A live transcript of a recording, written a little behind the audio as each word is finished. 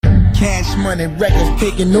Cash Money Records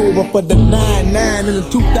taking over for the 99 in the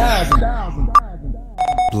 2000.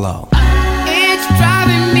 Blow. It's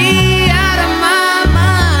driving me out of my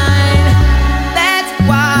mind. That's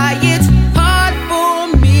why it's hard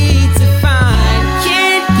for me to find.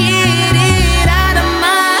 Can't get it out of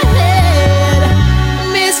my head.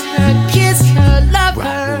 Miss her, kiss her, love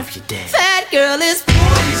her. That girl is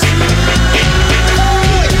poison.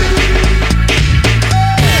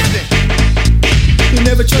 You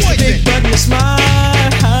never trust a big button to smile.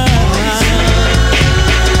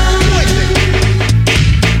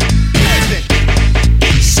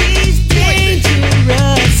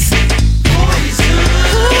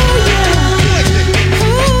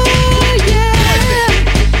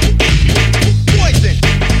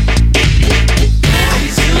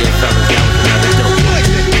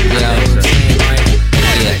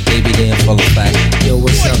 Yo,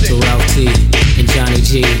 what's up to Ralph T and Johnny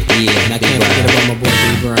G? Yeah, and I can't forget about my boy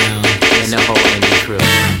B Brown and the whole Andy crew.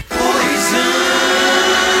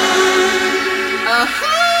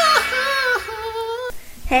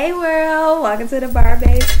 Hey world, welcome to the Bar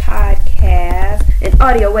Base Podcast, an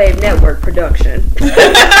Audio Wave Network production.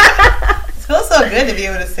 It feels so good to be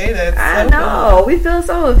able to say that. I know, we feel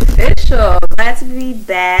so official. Glad to be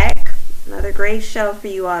back. Another great show for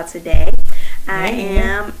you all today. I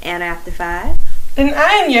am Anna After 5. And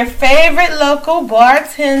I am your favorite local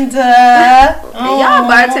bartender. Y'all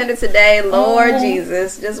bartender today, Lord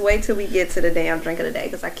Jesus. Just wait till we get to the damn drink of the day,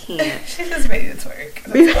 because I can't. She's just ready to twerk.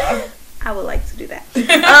 That's all. I would like to do that.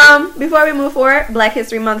 Before we move forward, Black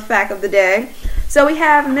History Month fact of the day. So we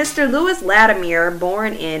have Mr. Lewis Latimer,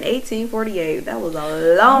 born in 1848. That was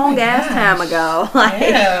a long ass time ago.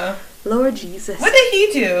 Yeah. Lord Jesus. What did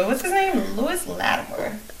he do? What's his name? Lewis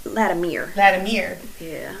Latimer. Latimer.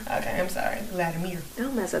 Yeah. Okay, I'm sorry. Latimer.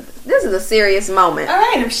 Don't mess up. This is a serious moment. All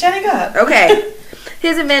right, I'm shutting up. Okay.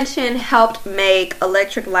 His invention helped make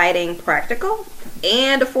electric lighting practical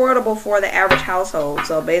and affordable for the average household.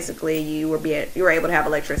 So basically, you were able to have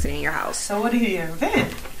electricity in your house. So what did he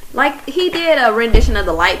invent? Like, he did a rendition of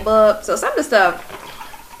the light bulb. So some of the stuff,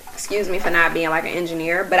 excuse me for not being like an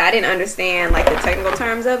engineer, but I didn't understand like the technical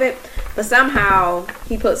terms of it. But somehow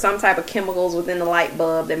he put some type of chemicals within the light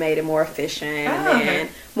bulb that made it more efficient and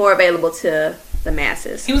more available to the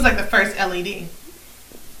masses. He was like the first LED.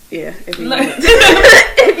 Yeah, if you want to.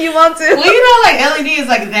 If you want to. Well, you know, like LED is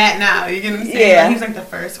like that now. You get what I'm saying? Yeah. Like, he was like the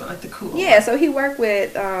first one, like the cool Yeah, so he worked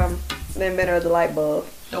with the inventor of the light bulb.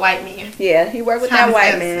 The white man. Yeah, he worked with that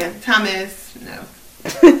white man. Thomas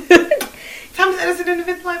Edison didn't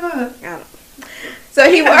invent the light bulb. I don't know.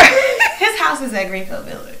 So he worked. His house is at Greenfield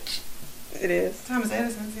Village. It is. Thomas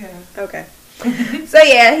Edison's, yeah. Okay. So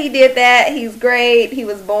yeah, he did that. He's great. He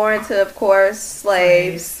was born to, of course,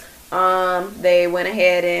 slaves. They went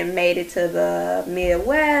ahead and made it to the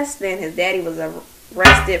Midwest. Then his daddy was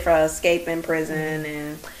arrested for escaping prison,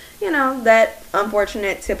 and you know that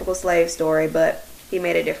unfortunate typical slave story. But he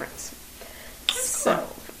made a difference. So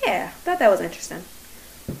yeah, thought that was interesting.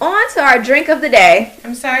 On to our drink of the day.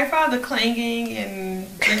 I'm sorry for all the clanging and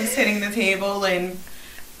drinks hitting the table and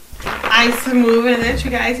ice moving that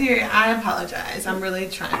you guys hear. I apologize. I'm really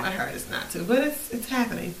trying my hardest not to, but it's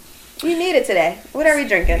happening. You need it today. What are we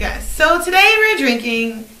drinking? Yes. So today we're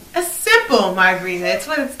drinking a simple margarita. That's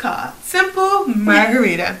what it's called. Simple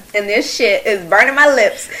margarita. And this shit is burning my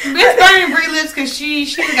lips. It's burning Bree lips because she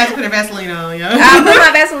forgot to put her Vaseline on, yo. I put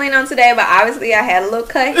my Vaseline on today, but obviously I had a little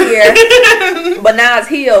cut here. But now it's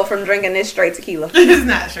healed from drinking this straight tequila. It's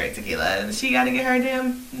not straight tequila. She got to get her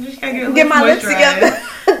damn. She got to get my lips together.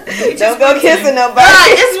 Don't go kissing nobody.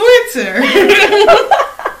 It's winter.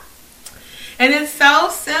 And it's so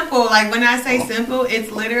simple. Like, when I say simple,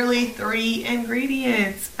 it's literally 3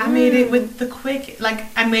 ingredients. I made it with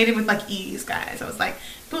I made it with, like, ease, guys. I was like,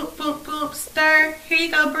 boop, boop, boop, stir. Here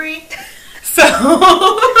you go, Brie. So,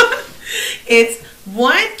 it's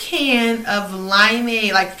 1 can of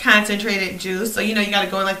limeade, like, concentrated juice. So, you know, you got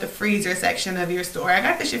to go in, like, the freezer section of your store. I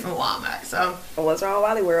got this shit from Walmart, so. What's wrong with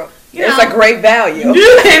Wally World? It's a great value.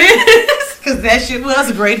 It is. Because that shit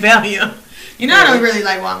was a great value. You know, I don't really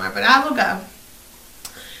like Walmart, but I will go.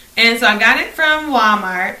 And so I got it from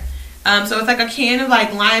Walmart. So it's like a can of like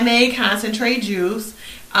limeade concentrate juice.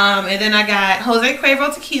 And then I got Jose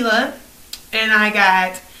Cuervo tequila. And I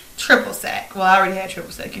got triple sec. Well, I already had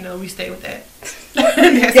triple sec. You know, we stay with that.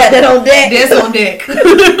 That on deck. That's on deck.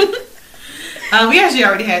 We actually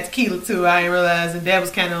already had tequila too. I didn't realize. And that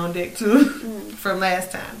was kind of on deck too from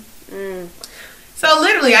last time. So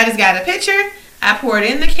literally, I just got a pitcher. I poured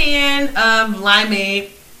in the can of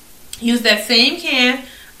limeade. Used that same can.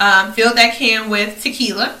 Filled that can with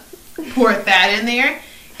tequila. Poured that in there.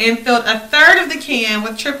 and filled a third of the can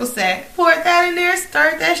with triple sec. Poured that in there,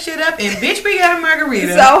 stirred that shit up, and bitch, we got a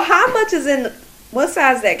margarita. So how much is in? What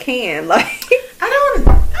size that can? Like I don't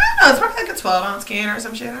know. It's probably like a 12-ounce can or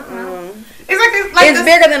some shit. I don't know. It's like it's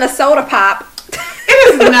bigger than a soda pop.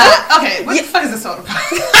 It is not. Okay, what the fuck is a soda pop?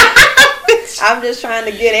 I'm just trying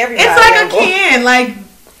to get everybody. It's like a can, like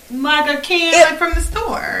a can like from the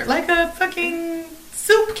store, like a fucking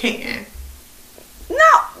soup can. No,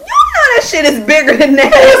 you know that shit is bigger than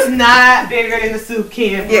that. It's not bigger than a soup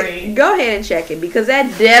can, Bree. Yeah, go ahead and check it because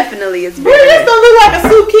that definitely is bigger. Bree, this don't look like a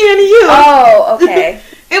soup can to you. Oh, okay.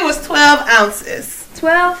 It was 12 ounces.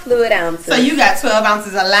 12 fluid ounces. So you got 12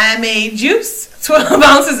 ounces of limeade juice, 12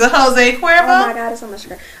 ounces of Jose Cuervo. Oh my god, it's so much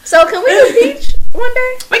sugar. So can we do peach one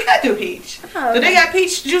day? We gotta do peach. Oh, Do they okay. got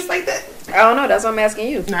peach juice like that? I don't know. That's what I'm asking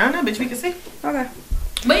you. I don't know, bitch. We can see. Okay.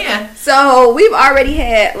 But yeah. So we've already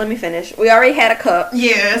had. Let me finish. We already had a cup.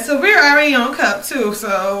 Yeah, so we're already on cup too,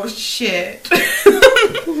 so shit.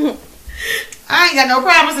 I ain't got no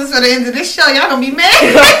promises for the end of this show. Y'all gonna be mad.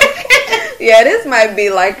 Yeah, this might be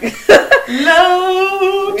like.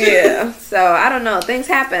 Load. Yeah. So I don't know. Things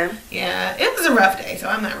happen. Yeah, it was a rough day, so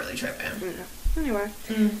I'm not really tripping. Anyway.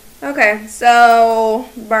 Okay. So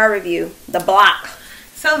bar review. The Block.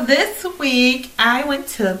 So this week I went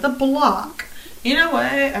to the Block. You know what?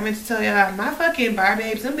 I meant to tell y'all, my fucking bar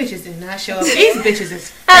babes, them bitches did not show up. These bitches is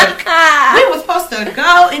fake. We was supposed to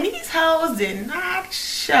go, and these hoes did not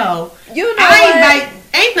show. You know what?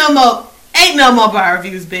 Ain't no more bar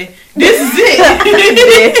reviews, bitch. This is it.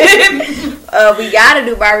 We gotta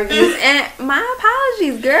do bar reviews, and my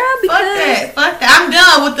apologies, girl. Because Fuck that. I'm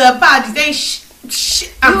done with the apologies. They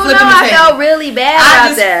shit. I'm flipping the I table. felt really bad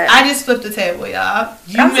about that. I just flipped the table, y'all.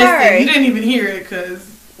 You I'm missed sorry. it. You didn't even hear it because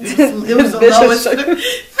it was the lowest. It was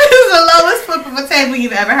the lowest flip of a table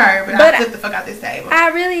you've ever heard. But I flipped the fuck out this table. I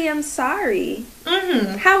really am sorry.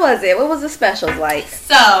 Mm-hmm. How was it? What was the specials like?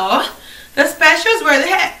 So the specials were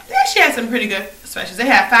they actually had some pretty good specials. They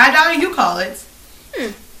had $5 you call it,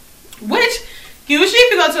 which usually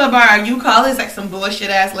if you go to a bar, you call it's like some bullshit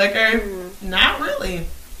ass liquor. Not really.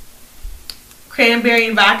 Cranberry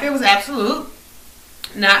and vodka was absolute.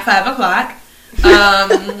 Not 5 o'clock.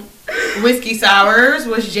 Whiskey sours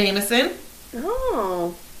was Jameson.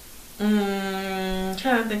 Oh.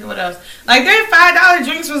 Trying to think of what else. Like their $5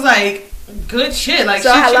 drinks was like good shit. Like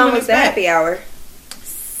So shit how you long would was the expect. happy hour?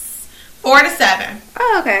 4 to 7.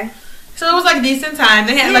 Oh, okay. So it was like a decent time.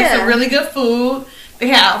 They had like Yeah. some really good food. They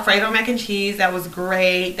had Alfredo mac and cheese. That was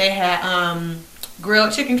great. They had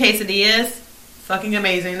grilled chicken quesadillas. Fucking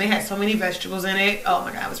amazing. They had so many vegetables in it. Oh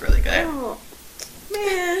my god, it was really good. Oh,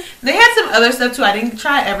 man. They had some other stuff too. I didn't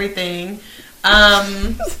try everything.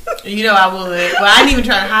 You know I would. But I didn't even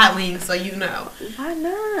try the hot wings, so you know. Why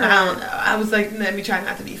not? I don't know. I was like, let me try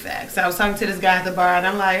not to be fat. So I was talking to this guy at the bar, and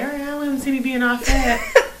I'm like, all right, I don't want him to see me being all fat.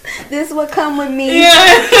 This would come with me.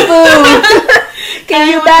 Yeah. Food. Can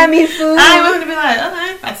you buy me food? I wanted to be like,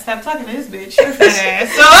 okay, I stop talking to this bitch. You're fat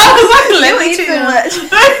ass. So I was like, let You me eat chill. too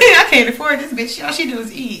much. I can't afford this bitch. All she do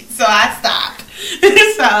is eat. So I stopped.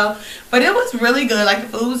 But it was really good. Like the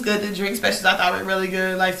food was good. The drink specials I thought were really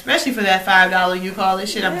good. Like especially for that $5 you call it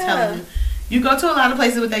shit. I'm telling you. You go to a lot of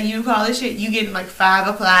places with that you call it shit. You get like 5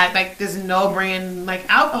 o'clock. Like there's no brand like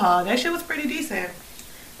alcohol. That shit was pretty decent.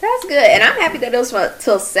 That's good. And I'm happy that it was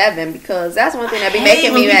till 7 because that's one thing that be I hate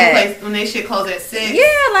making when me people mad. when they shit close at 6. Yeah,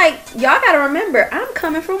 like, y'all gotta remember, I'm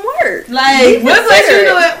coming from work. Like, what's like you considerate.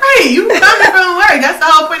 know it? Right, you coming from work. That's the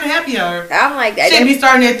whole point of happy hour. I'm like that. Should be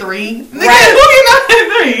starting at 3. Nigga, Right. who get off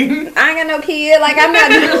at 3? I ain't got no kid. Like, I'm not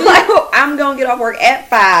doing, like, I'm gonna get off work at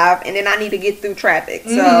 5 and then I need to get through traffic.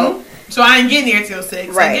 So, So I ain't getting there till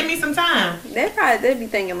 6. Right. So give me some time. they'd be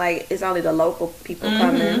thinking, like, it's only the local people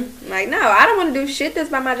coming. Like, no, I don't want to do shit that's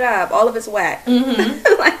by my job. All of it's whack.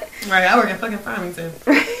 Like, Right, I work in fucking Farmington.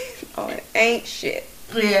 oh, it ain't shit.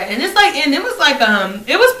 Yeah, and it's like, and it was like,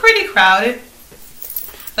 it was pretty crowded.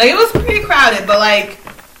 Like, it was pretty crowded, but like,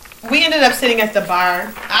 we ended up sitting at the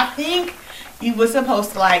bar. I think you was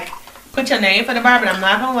supposed to like put your name for the bar, but I'm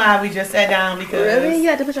not gonna lie, we just sat down because. Really? You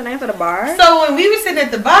had to put your name for the bar? So when we were sitting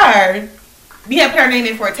at the bar, we had put our name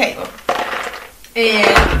in for a table.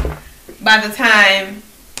 And by the time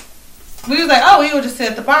we was like, oh, we will just sit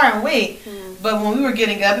at the bar and wait. But when we were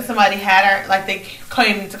getting up and somebody had our, like they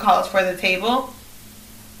claimed to call us for the table,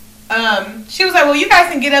 she was like, well, you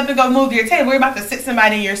guys can get up and go move to your table. We're about to sit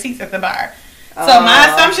somebody in your seats at the bar. So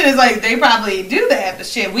my assumption is like they probably do that, but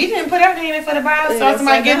shit, we didn't put our name in for the bar. I saw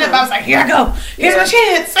somebody getting up, I was like, here I go. Here's my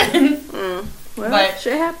chance. Well, But-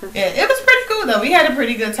 shit happens. Yeah, it was pretty cool though. We had a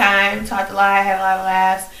pretty good time. Talked a lot, had a lot of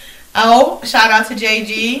laughs. Oh, shout out to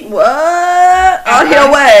JG. What? Audio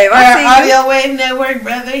Wave. I see you. Audio Wave Network,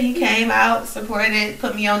 brother. He came out, supported,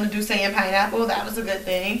 put me on the Douce and Pineapple. That was a good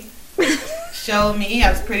thing. Showed me.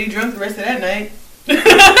 I was pretty drunk the rest of that night.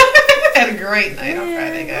 Had a great night on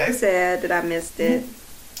Friday, guys. I'm sad that I missed it.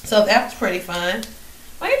 So that was pretty fun.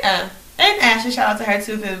 But yeah. And Ashley, shout out to her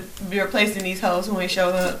too for be replacing these hoes who ain't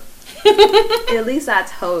showed up. At least I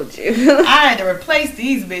told you. I had to replace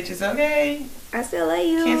these bitches, okay? I still love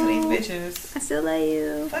you. Cancel these bitches. I still love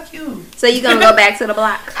you. Fuck you. So you gonna go back to the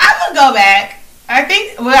block? I would go back. I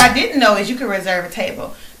think what I didn't know is you could reserve a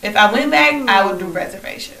table. If I went back, I would do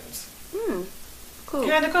reservations. Cool.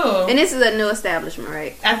 Kind of cool. And this is a new establishment,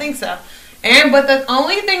 right? I think so. But the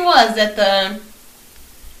only thing was that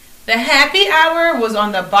the happy hour was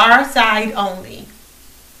on the bar side only.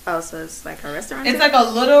 Oh, so it's like a restaurant? It's like a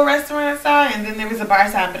little restaurant side, and then there was a bar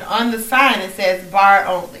side. But on the sign, it says bar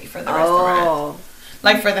only for the restaurant.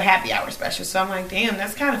 Like for the happy hour special. So I'm like, damn,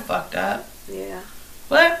 that's kind of fucked up. Yeah.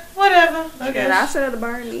 But whatever. Okay. I'll sit at the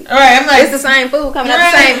bar and eat. All right, I'm like, it's the same food coming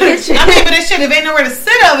out the same kitchen. I mean, but this shit, if ain't nowhere to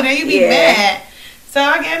sit over there, you be mad. So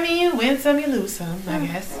I mean, you win some, you lose some, I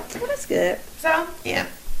guess. Well, that's good. So yeah,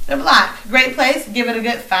 the block, great place. Give it a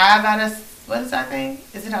good 5 out of what is that thing?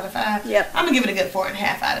 Is it out of 5? Yep. I'm gonna give it a good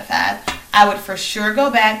 4.5 out of 5. I would for sure go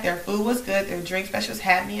back. Their food was good. Their drink specials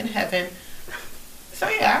had me in heaven. So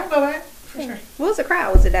yeah, I would go back for sure. What was the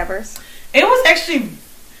crowd? Was it diverse? It was actually,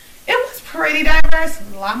 it was pretty diverse.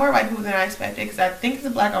 A lot more white people than I expected because I think it's a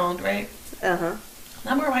black owned, right? Uh-huh. A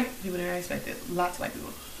lot more white people than I expected. Lots of white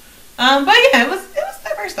people. But yeah, it was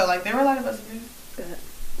diverse though. Like there were a lot of us.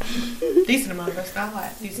 Good. Decent amount of us. Not a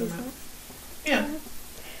lot. Decent amount. Yeah.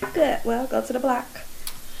 Good. Well, go to the block.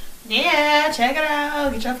 Yeah, check it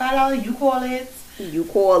out. Get your $5 U-Qualits. You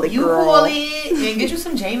call it, You girl. call it. And get you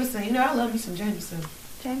some Jameson. You know, I love me some Jameson.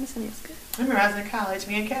 Jameson is good. I remember I was in college.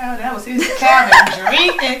 Me and Cal, that was his Calvin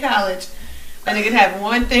drink in college. That nigga have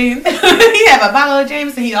one thing. He have a bottle of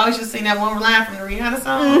Jameson. He always just sing that one line from the Rihanna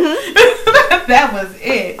song. Mm-hmm. That was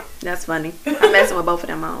it. That's funny. I'm messing with both of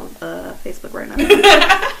them on Facebook right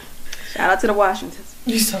now. Shout out to the Washingtons.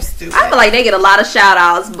 You're so stupid. I feel like they get a lot of shout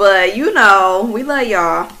outs, but you know, we love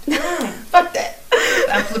y'all. Fuck that.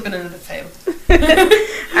 I'm flipping under the table.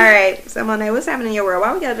 Alright, so Monet, what's happening in your world?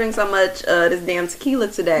 Why we gotta drink so much this damn tequila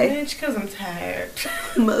today? Bitch, because I'm tired.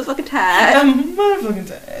 Motherfucking tired. I'm motherfucking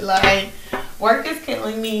tired. Like, work is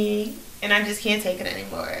killing me, and I just can't take it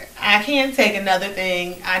anymore. I can't take another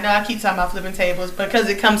thing. I know I keep talking about flipping tables because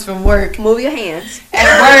it comes from work. Move your hands.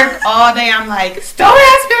 At work all day, I'm like, don't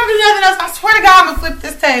ask me to do nothing else. I swear to God, I'm going to flip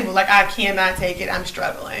this table. Like, I cannot take it. I'm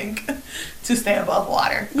struggling to stay above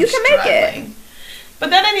water. You can make it. But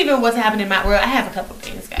that ain't even what's happening in my world. I have a couple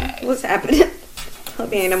things, guys. What's happening?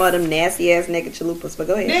 Hope you ain't no of them nasty ass naked chalupas, but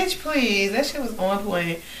go ahead. Bitch, please. That shit was on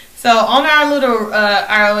point. So, on our little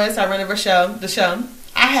ROS, our Run Over show, the show,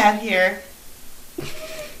 I have here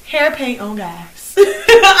hair paint on guys.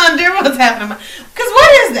 Under what's happening. Because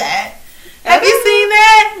what is that? Have you seen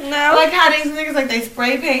that? No. Like how these niggas, like, they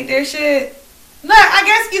spray paint their shit? No, I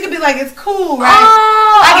guess you could be like, it's cool, right?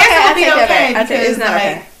 Oh, I guess it would be okay because it's not like,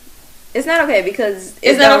 okay. It's not okay because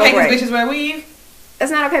it's not okay because bitches wear weave?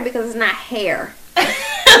 It's not okay because it's not hair.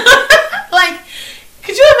 Like,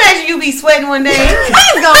 could you imagine you be sweating one day?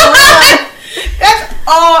 That's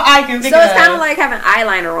all I can think of. So it's kind of like having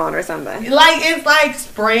eyeliner on or something. Like, it's like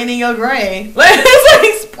spraying in your gray.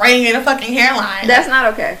 It's like spraying in a fucking hairline. That's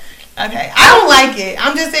not okay. Okay, I don't like it.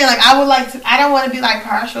 I'm just saying, like, I would like to. I don't want to be like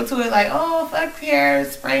partial to it. Like, oh, fuck hair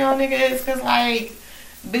spray on niggas because like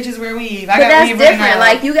bitches wear weave. But that's different.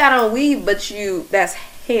 Like, you got on weave, but that's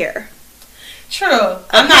hair. True.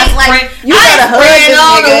 I'm not like you gotta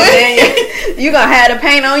hug this nigga. You gonna have the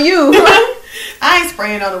paint on you. I ain't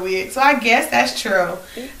spraying on the wig, so I guess that's true.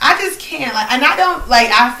 I just can't, like, and I don't, like,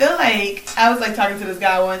 I feel like, I was, like, talking to this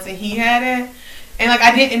guy once, and he had it, and, like,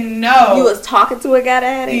 I didn't know. You was talking to a guy that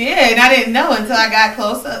had it? Yeah, and I didn't know until I got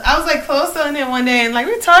closer. I was, like, closer, and then one day, and, like,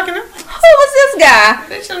 we were talking, I'm like, who was this guy?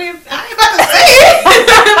 Bitch, I ain't about to say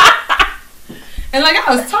it. And, like,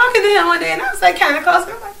 I was talking to him one day, and I was, like, kind of close,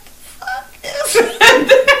 and I'm like, fuck is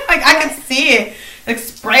like, I could see it, like,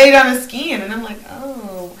 sprayed on his skin, and I'm like,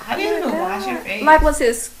 oh, how do you even wash your face? Like, what's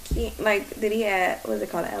his skin, like, did he have, what is it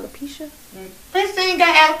called, alopecia? Bitch, they ain't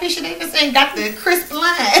got alopecia, they just ain't got the crisp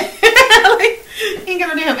line. Like, he ain't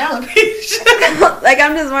got no damn alopecia. Like,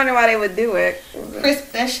 I'm just wondering why they would do it.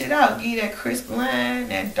 Crisp that shit out, give you that crisp line,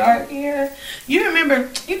 that dark hair. You remember,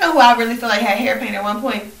 you know who I really feel like had hair paint at one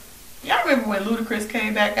point? Y'all remember when Ludacris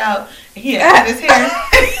came back out and he had his hair?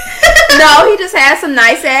 No, he just had some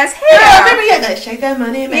nice ass hair. Yeah, I remember he had that shake that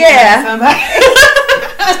money and make yeah. somebody.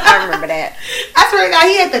 I remember that. I swear to God,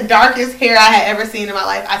 he had the darkest hair I had ever seen in my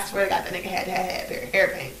life. I swear to God, that nigga had hair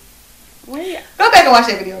paint. Well, Go back and watch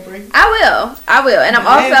that video, Brie. I will. And I'm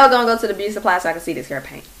also going to go to the beauty supply so I can see this hair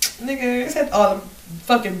paint. Nigga, it's at all the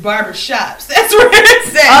fucking barber shops. That's where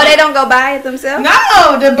it's at. Oh, they don't go buy it themselves?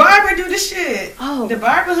 No, the barber do the shit. Oh. The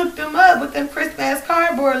barber hooked them up with them crisp ass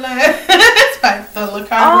cardboard lines. It's like the little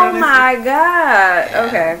cardboard. Oh my God. Yeah.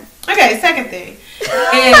 Okay. Okay, second thing. Is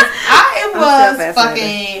I was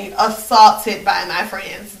fucking assaulted by my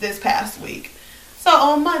friends this past week. So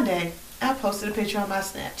on Monday, I posted a picture on my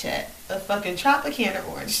Snapchat of fucking Tropicana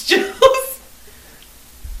orange juice.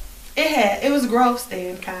 It was Grove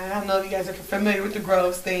Stand kind. I don't know if you guys are familiar with the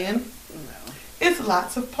Grove Stand. No. It's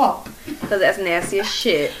lots of pop. Because that's nasty as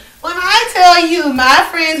shit. When I tell you my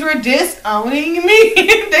friends were disowning me,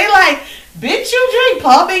 they like, bitch, you drink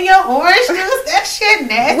pop in your orange juice? That shit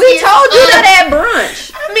nasty. We told you that at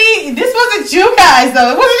brunch. I mean, this wasn't you guys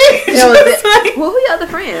though. It wasn't you. It was Just like, well, who your other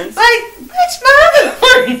friends? like, bitch, my other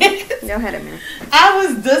friends. Go ahead, man. I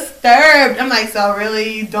was disturbed. I'm like, so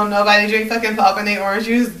really, don't nobody drink fucking pop in their orange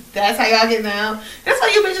juice? That's how y'all get down? That's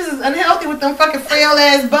why you bitches is unhealthy with them fucking frail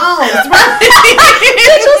ass bones, right?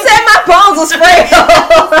 Bitch, you said my bones was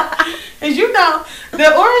frail. As you know,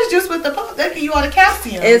 the orange juice with the pop, that give you all the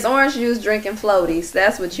calcium. It's orange juice drinking floaties.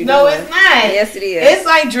 That's what you No, doing. it's not. Yes, it is. It's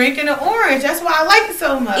like drinking an orange. That's why I like it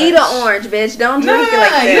so much. Eat an orange, bitch. Don't drink it like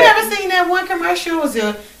that. You ever seen that one commercial? It was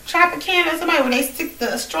a Tropicana or somebody when they stick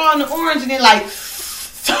the straw in the orange and then like.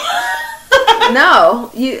 No,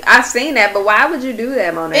 I've seen that, but why would you do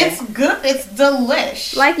that, Monet? It's good. It's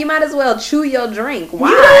delish. Like, you might as well chew your drink. Why?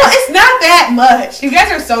 You know, it's not that much. You guys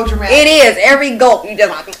are so dramatic. It is. Every gulp, you just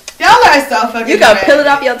like. Y'all are so fucking You gotta dramatic. peel it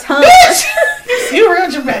off your tongue. Bitch, you real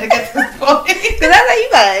dramatic at this point. Cause that's how you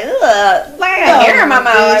got like I got hair in my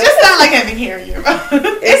mouth. It just sound like having hair in your mouth.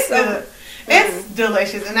 It's so- good. It's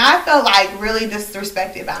delicious, and I felt like really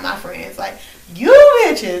disrespected by my friends. Like, you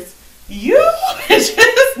bitches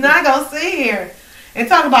not gonna sit here and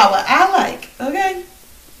talk about what I like, okay?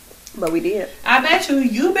 But we did. I bet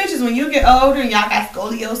you bitches, when you get older and y'all got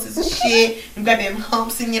scoliosis and shit, you got them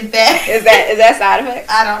humps in your back. Is that side effect?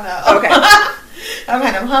 I don't know. Okay. Y'all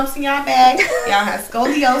got them humps in your back. Y'all have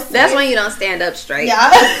scoliosis. That's when you don't stand up straight. Y'all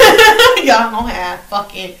gonna have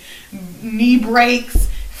fucking knee breaks,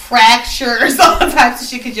 fractures, all types of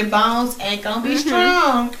shit, because your bones ain't gonna be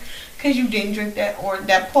strong. Because you didn't drink that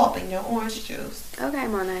pulp in your orange juice. Okay,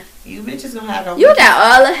 Monet. You bitches gonna have You got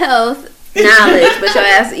all the health knowledge, but your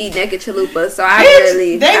ass eat naked chalupa. So I I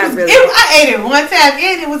ate it one time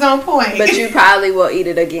and it was on point. But you probably will eat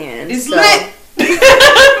it again. It's so. lit. Bitch,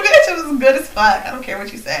 it was good as fuck. I don't care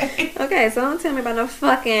what you say. Okay, so don't tell me about no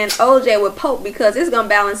fucking OJ with Pope because it's gonna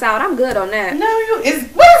balance out. I'm good on that. No, what is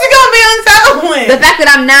it gonna balance out with? The fact that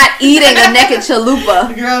I'm not eating a naked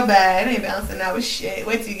chalupa. Girl, bad. It ain't balancing out with shit.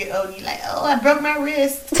 Wait till you get old and you like, oh, I broke my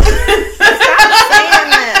wrist.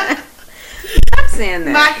 Stop saying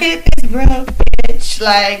that. My hip is broke, bitch.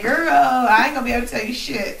 Like, girl, I ain't gonna be able to tell you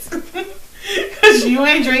shit. Cause you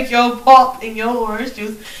ain't drink your pulp and your orange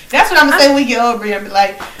juice. That's what I'm gonna say when we get over here and be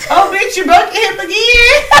like, oh bitch, you broke your hip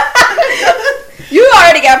again. You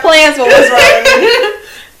already got plans for what's wrong.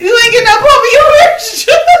 You ain't getting no pulp in your orange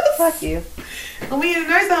juice. Fuck you. When we in the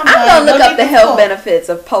nursing home, I'm gonna look go up get the this health pulp. benefits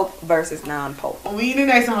of Pope versus non-Pope. When we in the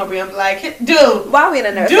nursing home, I'm like, dude. Why we in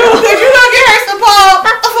a nursing Dude, home? could you go get her some pulp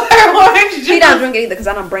for her orange juice? She don't drink it either because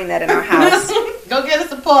I don't bring that in our house. Go get us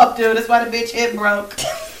some pulp, dude. That's why the bitch hip broke.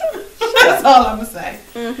 That's all I'm gonna say.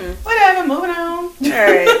 Whatever, moving on.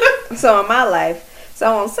 Alright. So in my life,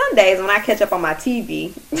 so on Sundays when I catch up on my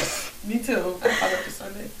TV, Me too. I follow up to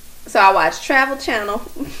Sunday. so I watch Travel Channel,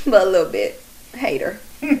 but a little bit. Hater.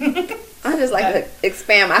 I just like to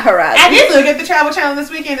expand my horizons. I did look at the Travel Channel this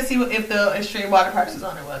weekend to see if the Extreme Water Parks was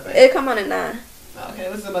on or what. But It come on at 9. okay,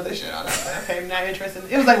 it was some other shit on it. Okay, I'm not interested.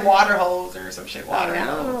 It was like water holes or some shit. Water I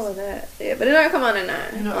don't know holes. what that. Yeah, but it don't come on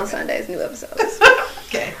at 9 No, on okay. Sundays, new episodes.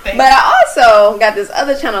 Okay, thanks. But I also got this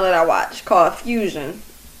other channel that I watch called Fusion.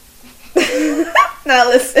 Now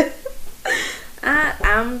listen,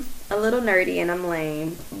 I'm a little nerdy and I'm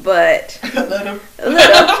lame, but Let him.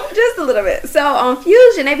 just a little bit. So on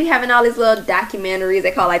Fusion, they be having all these little documentaries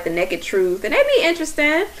they call like The Naked Truth, and they be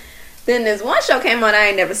interesting. Then this one show came on I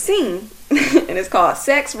ain't never seen, and it's called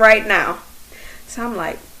Sex Right Now. So I'm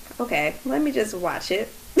like, okay, let me just watch it,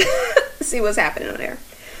 see what's happening on there.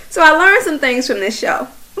 So I learned some things from this show.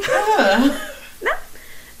 No,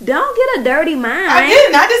 don't get a dirty mind. I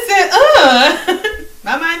didn't. I just said,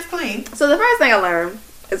 my mind's clean. So the first thing I learned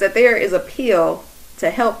is that there is a pill to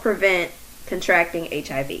help prevent contracting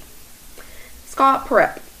HIV. It's called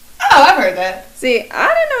PrEP. Oh, I've heard that. See, I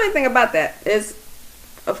didn't know anything about that. It's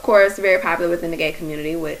of course, very popular within the gay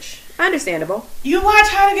community, which understandable. You watch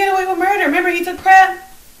How to Get Away with Murder. Remember he took PrEP?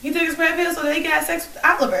 He took his PrEP pill so that he got sex with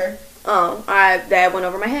Oliver. Oh, that went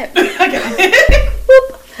over my head. Okay.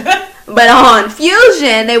 But on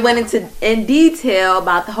Fusion, they went in detail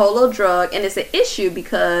about the whole little drug, and it's an issue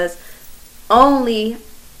because only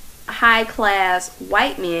high-class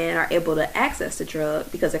white men are able to access the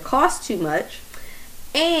drug because it costs too much,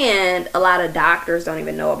 and a lot of doctors don't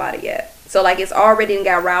even know about it yet. So, like, it's already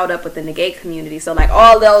got riled up within the gay community. So, like,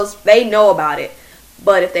 all those, they know about it.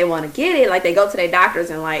 But if they want to get it, like, they go to their doctors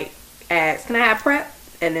and, like, ask, can I have PrEP?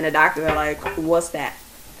 And then the doctors are like, what's that?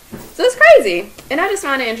 So it's crazy. And I just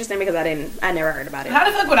found it interesting because I never heard about it. How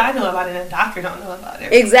the fuck would I know about it and a doctor don't know about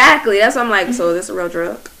it? Exactly. That's why I'm like, so this is a real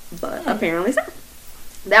drug? But apparently so.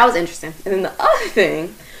 That was interesting. And then the other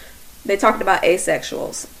thing, they talked about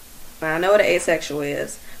asexuals. Now, I know what an asexual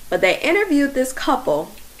is. But they interviewed this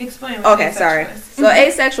couple. Explain what Okay, sorry. is. So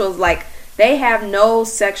asexuals, like, they have no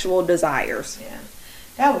sexual desires. Yeah.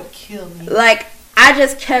 That would kill me. Like, I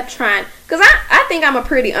just kept trying, because I think I'm a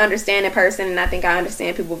pretty understanding person, and I think I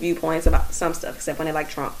understand people's viewpoints about some stuff, except when they like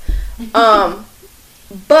Trump.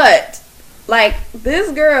 But, like,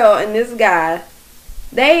 this girl and this guy,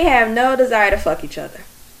 they have no desire to fuck each other.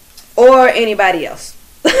 Or anybody else.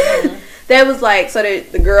 They was like, so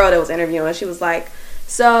the girl that was interviewing, she was like,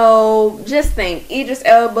 so, just think, Idris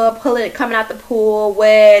Elba, coming out the pool,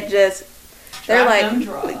 wet, just, they're like,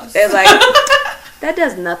 that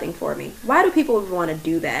does nothing for me. Why do people want to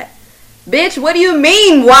do that? Bitch, what do you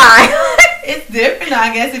mean, why? It's different,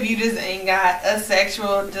 I guess, if you just ain't got a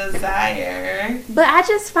sexual desire. But I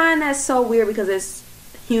just find that so weird because it's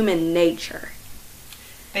human nature.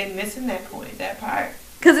 They missing that point, that part.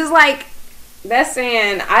 Because it's like, that's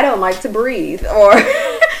saying, I don't like to breathe, or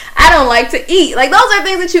I don't like to eat. Like, those are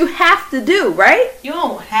things that you have to do, right? You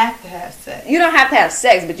don't have to have sex. You don't have to have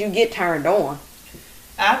sex, but you get turned on.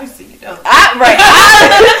 Obviously you don't. Right.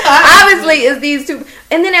 Obviously it's these two.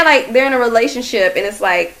 And then they're in a relationship, and it's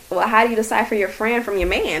like, well, how do you decipher your friend from your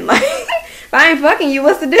man? Like, if I ain't fucking you,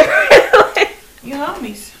 what's the difference? Like, you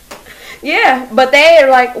homies. Yeah, but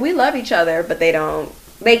they're like, we love each other, but they don't.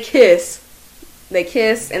 They kiss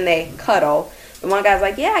and they cuddle. The one guy's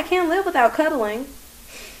like, yeah, I can't live without cuddling.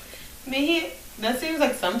 I mean, that seems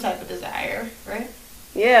like some type of desire, right?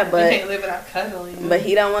 Yeah, but you can't live without cuddling. But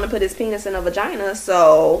he don't want to put his penis in a vagina,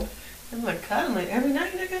 so I'm like, cuddling every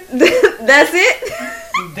night, nigga. That's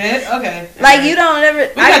it. Okay. Like, you don't ever.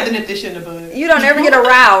 We got to nip this shit in the bud. You don't ever get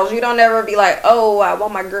aroused. You don't ever be like, oh, I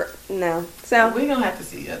want my girl. No. So we don't have to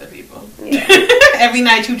see other people. Yeah. Every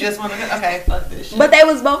night you just want to go. Okay, fuck this shit. But they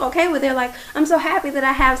was both okay with it. They're like, I'm so happy that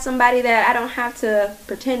I have somebody that I don't have to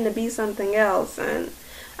pretend to be something else. And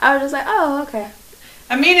I was just like, oh, okay.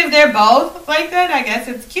 I mean, if they're both like that, I guess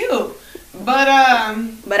it's cute. But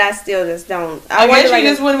I still just don't. I guess you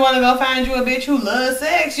just wouldn't want to go find you a bitch who loves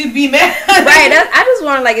sex. You'd be mad. Right. I just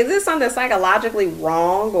wonder, like, is this something psychologically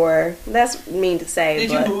wrong, or that's mean to say?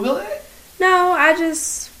 Did you Google it? No, I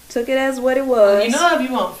just took it as what it was. Well, you know, if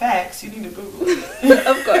you want facts, you need to Google it.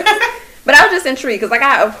 Of course. But I was just intrigued because, like,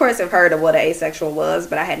 I of course have heard of what an asexual was,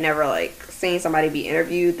 but I had never seen somebody be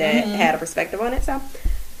interviewed that had a perspective on it. So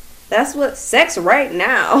that's what Sex Right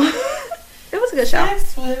Now. It was a good show.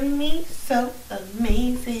 Sex with me, so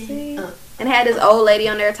amazing. And had this old lady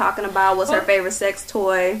on there talking about what's her favorite sex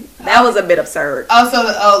toy. That was a bit absurd. Oh, so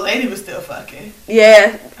the old lady was still fucking.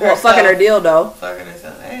 Yeah, well, fucking her dildo. Fucking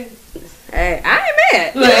herself. Hey, I ain't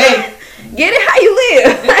mad. Look, hey, get it how you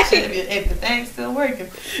live. if the thing's still working,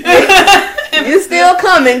 you still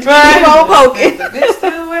coming. Right. Keep on poking. If the bitch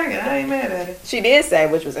still working, I ain't mad at it. She did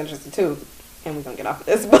say, which was interesting too, and we're gonna get off of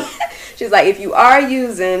this, but she's like, if you are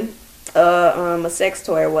using a sex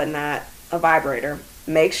toy or whatnot, a vibrator,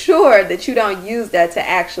 make sure that you don't use that to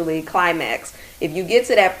actually climax. If you get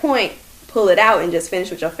to that point, pull it out and just finish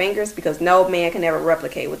with your fingers, because no man can ever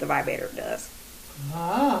replicate what the vibrator does.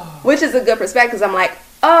 Oh. Which is a good perspective, because I'm like,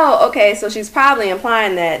 oh, okay, so she's probably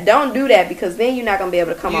implying that don't do that, because then you're not going to be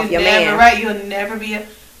able to come off your man. Right, you'll never be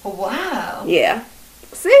wow. Yeah.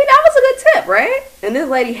 See, that was a good tip, right? And this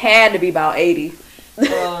lady had to be about 80.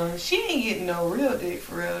 She ain't getting no real dick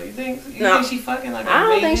for real. You think she fucking like a I don't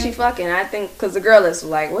man? think she fucking. I think, because the girl is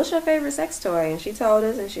like, what's your favorite sex toy? And she told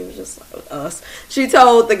us, and she was just like, us. She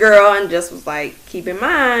told the girl and just was like, keep in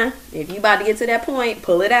mind, if you about to get to that point,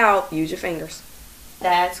 pull it out, use your fingers.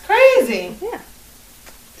 That's crazy. Yeah.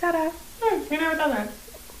 Ta-da. You never thought that.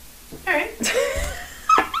 Alright.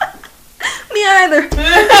 Me either.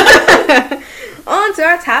 On to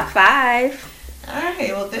our top 5. Alright,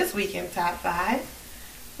 well, this week in top 5,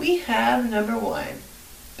 we have number 1,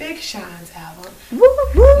 Big Sean's album. Woo,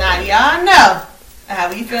 woo. Now, y'all know How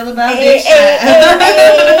you feel about Hey, Big hey, Sean?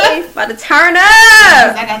 hey, about to turn up.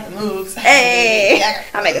 I got the moves. Hey,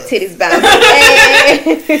 I make a titties bounce.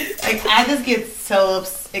 Hey, Like, I just get so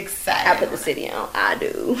excited. I put the city on. I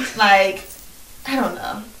do. Like, I don't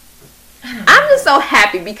know. I'm just so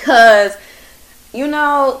happy because, you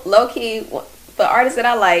know, low key, the artists that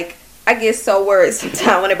I like, I get so worried sometimes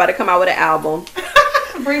when they're about to come out with an album.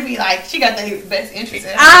 Brie be like, she got the best interest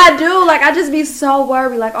in it. I do. Like, I just be so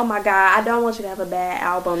worried. Like, oh my God, I don't want you to have a bad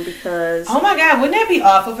album because. Oh my God, wouldn't that be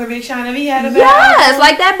awful for Big Sean if he had a bad Yes, album?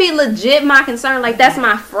 like that'd be legit my concern. Like, that's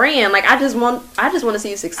my friend. Like, I just want to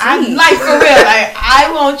see you succeed. Like, for real, like,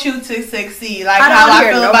 I want you to succeed. Like, I don't how wanna I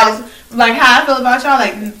hear feel nobody- about, like, how I feel about y'all.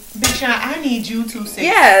 Like, Big Sean, I need you to succeed.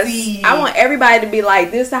 Yes, I want everybody to be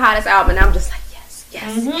like, this is the hottest album, and I'm just like, yes,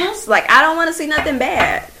 Mhm. yes. Like, I don't want to see nothing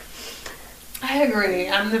bad. I agree.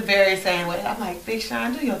 I'm the very same way. I'm like, Big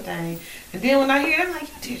Sean, do your thing. And then when I hear it, I'm like,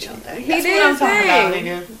 you did your thing. He That's did what I'm his talking about, thing.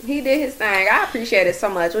 nigga. He did his thing. I appreciate it so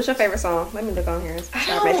much. What's your favorite song? Let me look on here.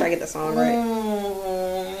 Try to make sure I get the song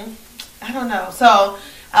right. I don't know. So,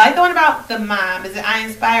 I like the one about the mom. Is it I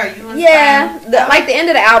Inspire? You Inspire? Yeah, like the end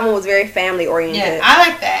of the album was very family oriented. Yeah, I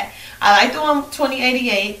like that. I like the one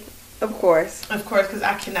 2088, Of course. of course, because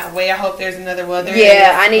I cannot wait. I hope there's another one. There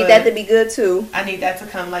Yeah, is, I need but that to be good too. I need that to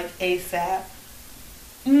come like ASAP.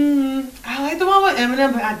 I like the one with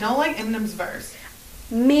Eminem, but I don't like Eminem's verse.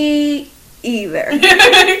 Me either.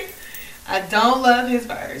 I don't love his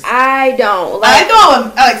verse. I don't. I like the one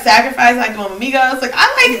with I like Sacrifice. I like the one with Migos. Like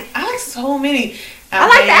I like so many. I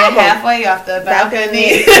like the album. Halfway off the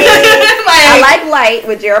balcony. Balcony. I like Light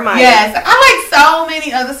with Jeremiah. Yes, I like so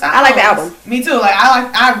many other songs. I like the album. Me too. Like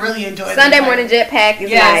I really enjoy it. Sunday Morning Jetpack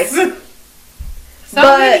is nice. So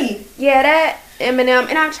But many. yeah, that Eminem,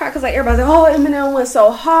 and I try because like everybody's like, oh, Eminem went so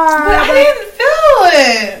hard. But I didn't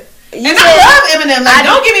feel it. You And said- I love Eminem. Like,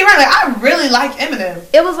 don't get me wrong. Like, I really like Eminem.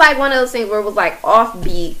 It was like one of those things where it was like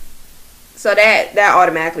offbeat, so that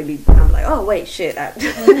automatically be. I'm like, oh wait, shit,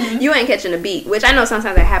 you ain't catching the beat, which I know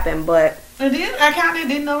sometimes that happen, but And then I kind of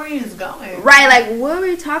didn't know where he was going. right, like what were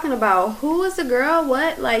you talking about? Who was the girl?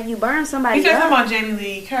 What? Like you burned somebody He started up? talking about Jamie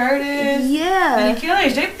Lee Curtis. Yeah, And the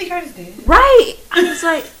killers. Jamie Lee Curtis did. right. I was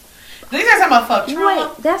like, Then he started talking about fuck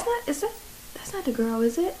Trump. wait, that's not the girl,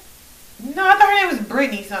 is it? No, I thought her name was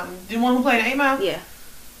Brittany something. The one who played Amo? Yeah.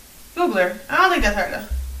 Google her. I don't think that's her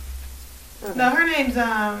though. Okay. No, her name's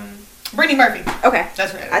Brittany Murphy. Okay.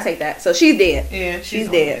 That's right. I take that. So she's dead. Yeah, She's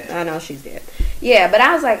on dead. that. I know she's dead. Yeah, but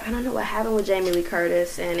I was like, I don't know what happened with Jamie Lee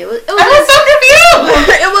Curtis, and it was I was so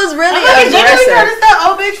confused. it was really I'm like, is Jamie Lee aggressive. Curtis that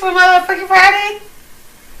old bitch from Freaky Friday?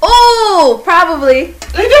 Oh, probably.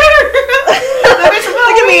 Look at her. That bitch from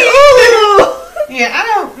Look at me. Halloween. Ooh. Yeah, I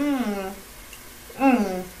don't.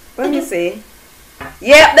 Let me see.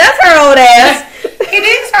 Yep, that's her old ass. He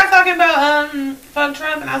did start talking about fuck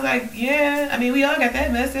Trump, and I was like, yeah. I mean, we all got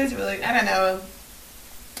that message. We're like, I don't know.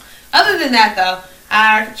 Other than that, though,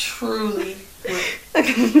 I truly.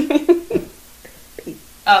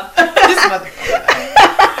 This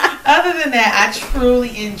motherfucker. Other than that, I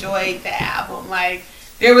truly enjoyed the album. Like,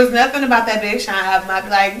 there was nothing about that Big Sean album I'd be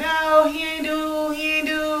like, no, he ain't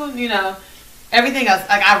do, you know, everything else.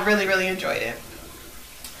 Like, I really, really enjoyed it.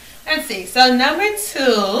 Let's see. So, number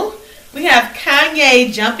 2, we have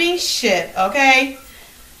Kanye Jumping Ship, okay?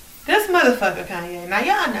 This motherfucker Kanye. Now,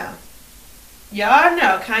 y'all know. Y'all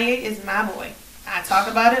know Kanye is my boy. I talk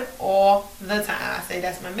about it all the time. I say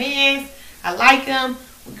that's my man. I like him.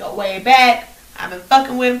 We go way back. I've been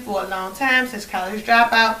fucking with him for a long time, since College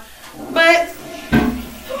Dropout. But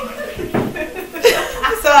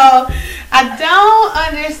so I don't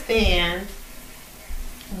understand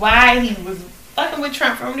why he was fucking with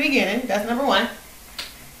Trump from the beginning. That's number 1.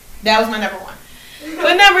 That was my number 1.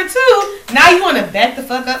 But number 2, now you want to back the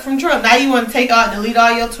fuck up from Trump. Now you want to delete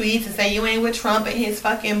all your tweets and say you ain't with Trump and his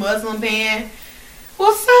fucking Muslim ban.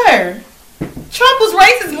 Well, sir, Trump was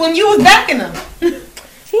racist when you was backing him.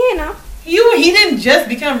 He ain't know. He didn't just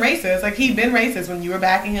become racist. Like, he'd been racist when you were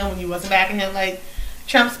backing him, when you wasn't backing him. Like,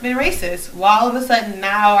 Trump's been racist. Well, all of a sudden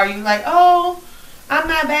now are you like, oh, I'm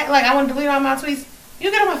not back. Like, I want to delete all my tweets.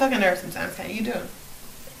 You get on my fucking nerves sometimes, Kanye. You do.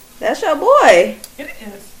 That's your boy. It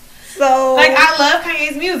is. So Like, I love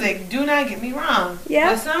Kanye's music. Do not get me wrong.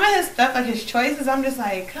 Yeah. But some of his stuff, like his choices, I'm just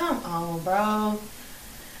like, come on, bro.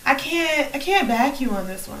 I can't back you on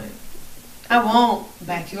this one. I won't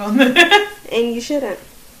back you on this. and you shouldn't.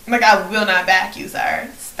 Like, I will not back you, sir.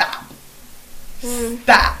 Stop.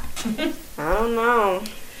 Stop. I don't know.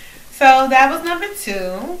 So that was number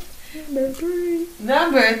 2. Number 3.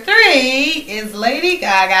 Number 3 is Lady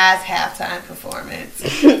Gaga's halftime performance.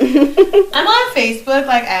 I'm on Facebook,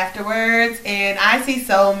 like, afterwards, and I see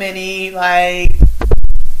so many, like,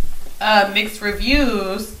 mixed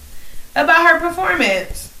reviews about her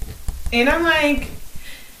performance, and I'm like,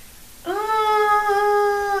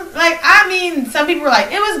 I mean, some people were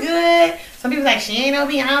like, it was good. Some people were like, she ain't no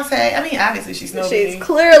Beyonce. I mean, obviously she's no. She's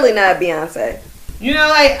clearly not Beyonce. You know,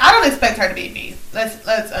 like, I don't expect her to be B. Let's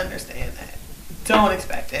understand that. Don't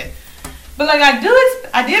expect it. But like, I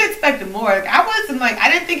did expect it more. Like,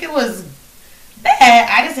 I didn't think it was bad.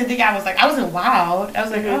 I just didn't think I wasn't wild. I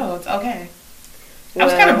was like, oh, it's okay. I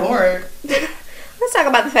was kind of bored. Let's talk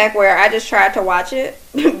about the fact where I just tried to watch it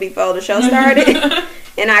before the show started,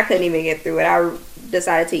 and I couldn't even get through it. I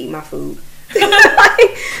decided to eat my food.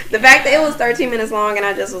 Like, the fact that it was 13 minutes long, and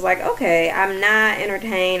I just was like, okay, I'm not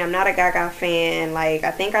entertained. I'm not a Gaga fan. Like,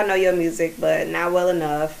 I think I know your music, but not well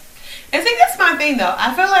enough. And see, that's my thing, though.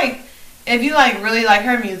 I feel like if you, like, really like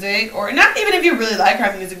her music, or not even if you really like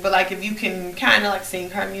her music, but, like, if you can kind of, like, sing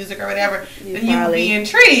her music or whatever, then you would be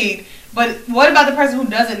intrigued. But what about the person who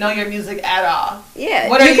doesn't know your music at all? Yeah,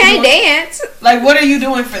 you can't dance. Like, what are you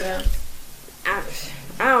doing for them?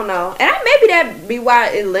 I don't know. And maybe that be why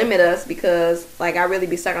it limit us, because, like, I really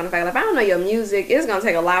be stuck on the fact, like, if I don't know your music, it's going to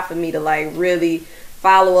take a lot for me to, like, really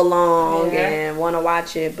follow along and want to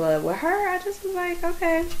watch it. But with her, I just was like,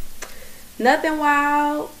 okay, nothing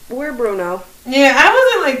wild. We're Bruno. Yeah,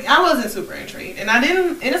 I wasn't super intrigued. And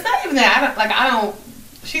it's not even that.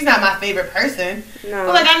 She's not my favorite person. No.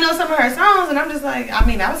 But, like, I know some of her songs, and I'm just like, I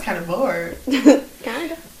mean, I was kind of bored.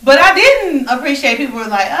 Kind of. But I didn't appreciate people were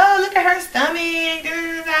like, oh, look at her stomach.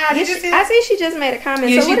 I see she just made a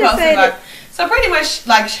comment. Yeah, so she posted so pretty much,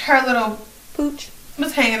 like, her little pooch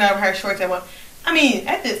was hanging over her shorts at one. I mean,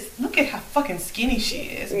 look at how fucking skinny she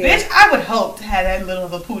is. Yeah. Bitch, I would hope to have that little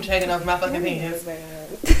of a pooch hanging over my fucking penis.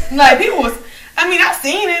 Like, people was, I mean, I've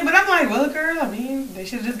seen it, but I'm like, well, girl, I mean, they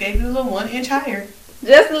should have just gave you a little 1 inch higher.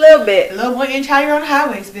 Just a little bit. A little 1 inch higher on the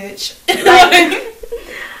highways, bitch. Like,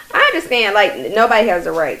 I understand, like, nobody has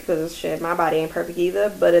the right, because shit, my body ain't perfect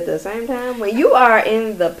either, but at the same time, when you are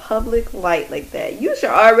in the public light like that, you should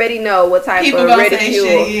already know what type people of ridicule.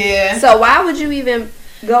 Say shit, yeah. So why would you even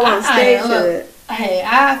go on stage with it? Hey,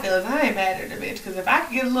 I feel like I ain't mad at the bitch, because if I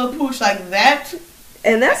could get a little pooch like that.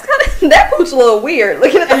 And that's kind of, that pooch a little weird,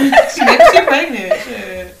 looking at that. Maybe she's pregnant,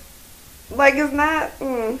 shit. Like, it's not,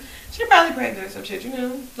 She probably pregnant or some shit, you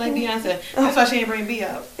know, like Beyonce. That's why she ain't bring B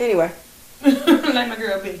out. Anyway. Like my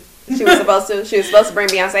girl B. She was supposed to bring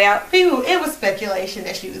Beyonce out? It was speculation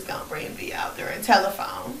that she was going to bring B out during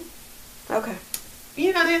Telephone. Okay.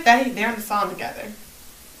 You know, they're on the song together.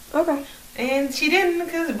 Okay. And she didn't,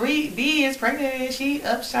 because B is pregnant and she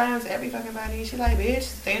upshines every fucking body. She like, bitch,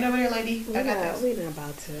 stand over there, lady. I got this. We not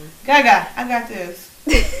about to. Gaga, I got this.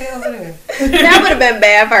 Stay over there. That would have been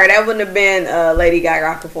bad for her. That wouldn't have been Lady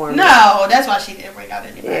Gaga performance. No, that's why she didn't bring out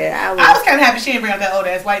anybody. Yeah, I was kind of happy she didn't bring out that old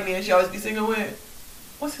ass white man she always be singing with.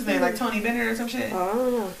 What's his name? Like Tony Bennett or some shit? Oh, I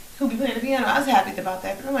don't know. Who be playing the piano? I was happy about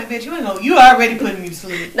that. But I'm like, bitch, you already putting me to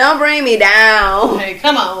sleep. Don't bring me down. Hey,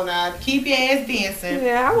 come on now. Keep your ass dancing.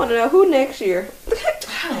 Yeah, I want to know who next year.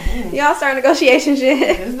 Oh. Y'all start negotiation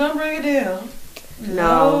shit. Just don't bring it down.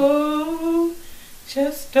 No.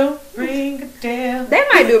 Just don't bring it down. They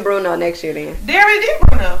might do Bruno next year then. They already did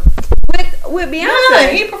Bruno. With Beyonce. No,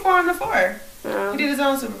 he performed before. He did his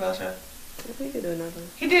own Super Bowl show. We could do another.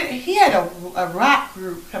 He had a rock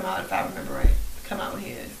group come out, if I remember right. Come out with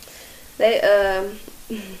his. They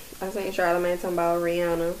I think Charlamagne talking about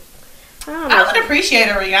Rihanna. I don't know. I would appreciate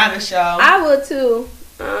a Rihanna show. I would too.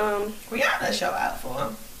 Rihanna show out for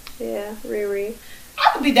him. Yeah, Riri.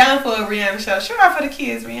 I would be down for a Rihanna show. Show out for the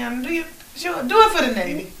kids, Rihanna. Do it for the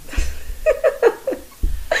Navy.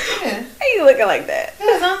 Yeah. How you looking like that?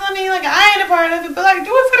 I mean, like, I ain't a part of it, but, like,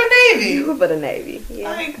 do it for the Navy. Do it for the Navy.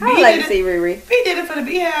 Yeah. Like, I like to see Riri. He did it for the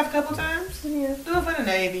Beehive a couple times. Yeah. Do it for the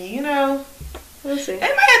Navy, you know. We'll see. They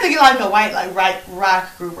might have to get, like, a white, like,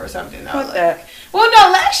 rock group or something. Though. Fuck that. Well,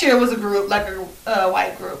 no, last year was a group, like a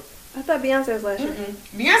white group. I thought Beyonce was last year.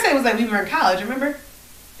 Beyonce was like, we were in college, remember?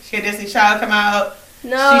 She had Destiny Child come out.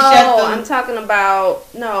 No, I'm talking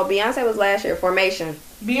about, Beyonce was last year, Formation.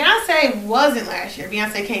 Beyonce wasn't last year.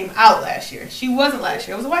 Beyonce came out last year. She wasn't last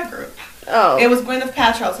year. It was a white group. Oh. It was Gwyneth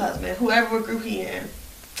Paltrow's husband, whoever group he in.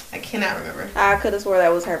 I cannot remember. I could have swore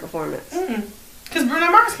that was her performance. Because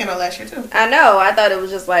Bruno Mars came out last year, too. I know. I thought it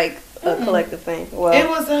was just like a collective thing. Well, it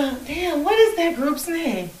was, damn, what is that group's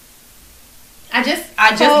name? I just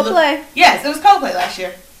Coldplay. Yes, it was Coldplay last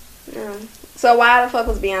year. Yeah. So why the fuck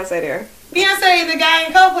was Beyonce there? Beyonce and the guy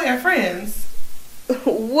in Coldplay are friends.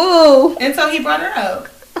 Woo! And so he brought her up.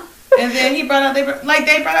 And then they brought out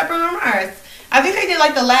Bruno Mars. I think they did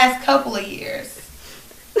like the last couple of years.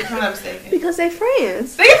 If I'm not mistaken. Because they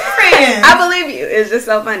friends. They're friends. I believe you. It's just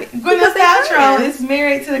so funny. Gwyneth Paltrow is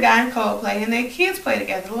married to the guy in Coldplay, and their kids play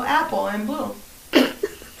together. Little Apple and Blue.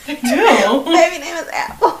 They do. Baby name is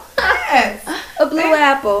Apple. Yes. A blue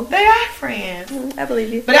apple. They are friends. I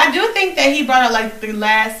believe you. But I do think that he brought up like the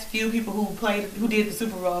last few people who did the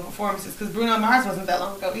Super Bowl performances, because Bruno Mars wasn't that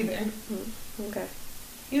long ago either. Okay.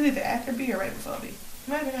 He was either after B or right before B.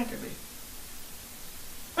 Might have been after B.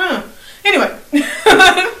 Anyway,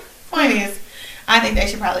 point is, I think they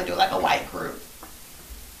should probably do like a white group.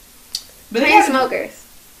 But Chain smokers.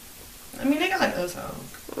 I mean, they got like those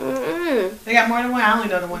songs. Mm-mm. They got more than one. I only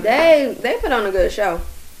know the one. They put on a good show.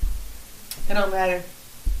 It don't matter.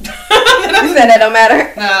 You said that don't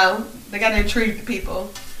matter. No, they got to intrigue the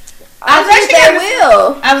people. I think they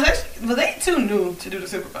will. Well, they too new to do the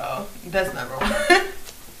Super Bowl. That's number one.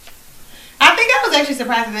 I think I was actually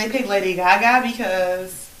surprised that they picked Lady Gaga,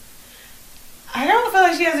 because I don't feel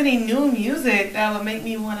like she has any new music that would make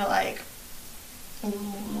me want to like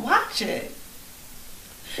watch it.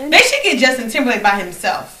 They should get Justin Timberlake by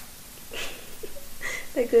himself.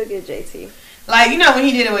 They could get JT. Like, you know when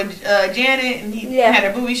he did it with Janet and he had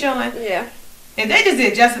her booby showing? Yeah. If they just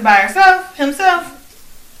did Justin by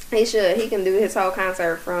himself. He should. He can do his whole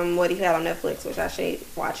concert from what he had on Netflix, which I should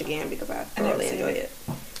watch again because I thoroughly enjoyed it.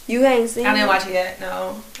 You ain't seen it? I didn't watch it yet,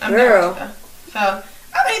 no. I'm Girl. never so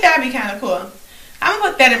I think that'd be kind of cool. I'm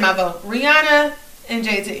going to put that in my vote. Rihanna and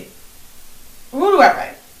JT. Who do I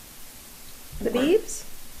write? The Biebs?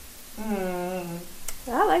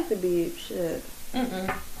 I like the Biebs. Shit.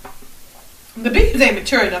 The Biebs ain't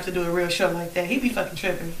mature enough to do a real show like that. He be fucking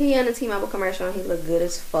tripping. He in a T-Mobile commercial and he look good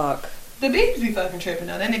as fuck. The Biebs be fucking tripping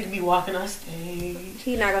though. That nigga be walking on stage.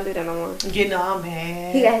 He not gonna do that no more. Getting all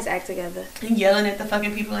mad. He got his act together. And yelling at the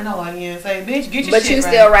fucking people in the audience. Like, bitch, get your but shit you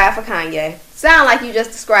right. still ride for Kanye. Sound like you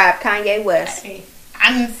just described Kanye West.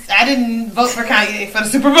 I didn't vote for Kanye for the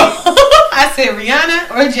Super Bowl. I said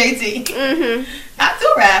Rihanna or JT. I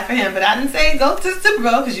still ride for him, but I didn't say go to the Super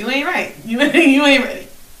Bowl because you ain't right. You ain't ready.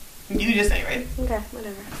 You just ain't ready. Okay,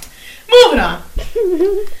 whatever. Moving on.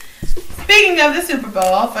 Speaking of the Super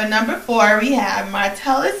Bowl, for number 4, we have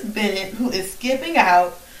Martellus Bennett, who is skipping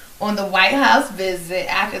out on the White House visit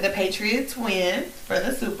after the Patriots win for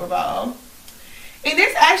the Super Bowl. And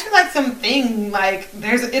there's actually like some thing, like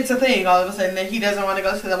it's a thing all of a sudden that he doesn't want to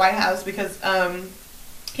go to the White House because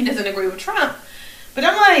he doesn't agree with Trump. But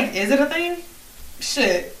I'm like, is it a thing?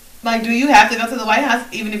 Shit. Like, do you have to go to the White House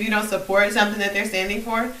even if you don't support something that they're standing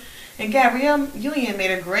for? And Gabrielle Union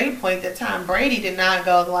made a great point that Tom Brady did not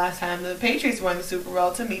go the last time the Patriots won the Super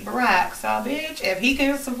Bowl to meet Barack. So, bitch, if he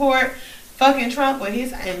can support fucking Trump, well,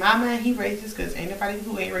 in my mind, he racist because ain't nobody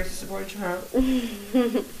who ain't racist supporting Trump.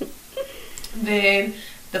 Then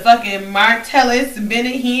the fucking Martellus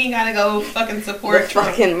Bennett, he ain't gotta go fucking support Trump.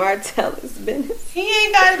 Fucking Martellus Bennett. He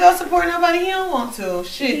ain't gotta go support nobody he don't want to.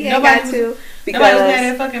 Shit, He ain't nobody got to. Nobody was mad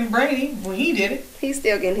at fucking Brady when he did it. He's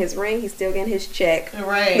still getting his ring. He's still getting his check.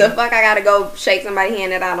 Right. The fuck I gotta go shake somebody's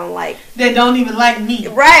hand that I don't like. That don't even like me.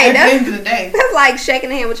 Right. At the end of the day. That's like shaking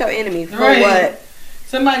the hand with your enemy. For Right. what?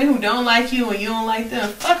 Somebody who don't like you and you don't like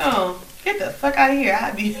them. Fuck on. Get the fuck out of here.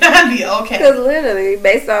 I'd be okay. Because literally,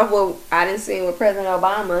 based off what I didn't see with President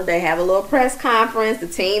Obama, they have a little press conference. The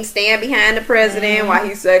team stand behind the president while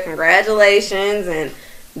he said congratulations, and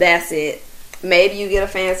that's it. Maybe you get a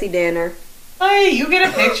fancy dinner. Hey, you get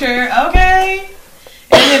a picture, okay?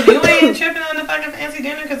 And if you ain't tripping on the fucking fancy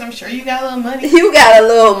dinner, because I'm sure you got a little money. You got a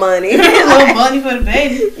little money. A little money for the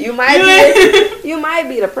baby. You might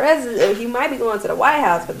be the president, or you might be going to the White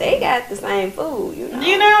House, but they got the same food, you know.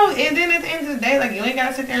 You know, and then at the end of the day, like, you ain't got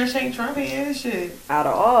to sit there and shake Trump hand and shit. Out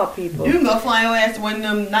of all people. You can go fly your ass to one of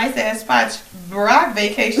them nice ass spots Barack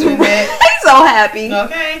vacationing at. He's so happy.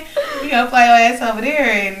 Okay? You gotta fly your ass over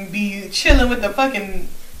there and be chilling with the fucking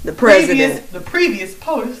The president. the previous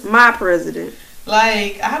post. My president.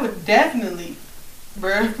 Like, I would definitely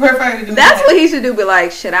prefer to do That's that. what he should do. Be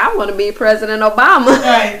like, shit, I want to be President Obama.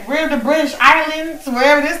 Right, we're the British Islands,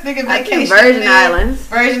 wherever this nigga I think vacationing. Virgin Islands.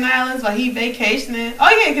 Virgin Islands, while he vacationing. Oh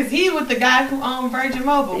yeah, because he with the guy who owned Virgin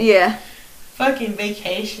Mobile. Yeah. Fucking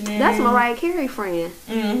vacationing. That's Mariah Carey friend.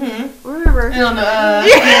 Mm-hmm. Remember? And on the,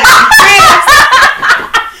 Yeah.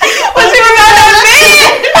 What you was on that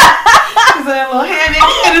bed? She's on that little hammock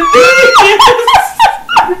and a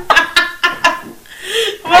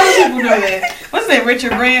Why do people do that? What's that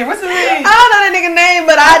Richard Brand? What's his name? I don't know that nigga name,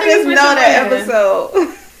 but I think just it's know Richard that Brand. episode.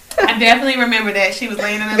 I definitely remember that. She was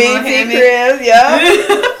laying in a little BT hammock. Cribs,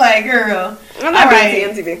 yeah. Like, girl. I'm not All right.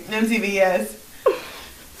 BT, MTV. MTV, yes.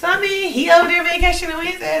 So, I mean, he over there vacationing with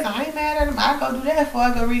his ass. I ain't mad at him. I'll go do that before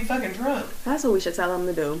I go read fucking drunk. That's what we should tell him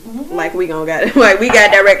to do. Like, we got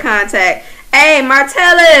direct contact. Hey,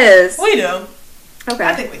 Martellus. We do. Okay.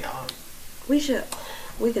 I think we know him.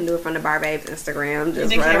 We can do it from the Bar Babes Instagram. You Just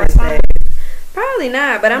think right he'll on his respond? page. Probably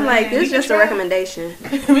not, but I'm like, we this is can just a try. recommendation.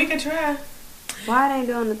 We could try. Why it ain't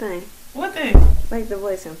doing the thing? What thing? Like the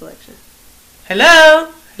voice inflection.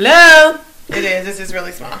 Hello? Hello? It is. This is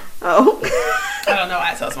really small. Oh. I don't know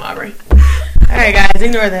why it's so small, Brie. Alright, guys.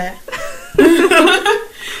 Ignore that.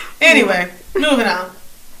 Anyway, moving on.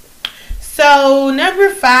 So, number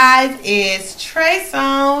 5 is Trey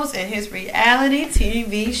Songz and his reality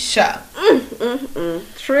TV show.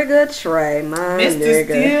 Trigger Trey, my Mr. nigga.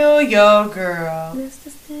 Steal Your Girl. Mr.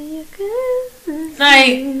 Steal Your Girl.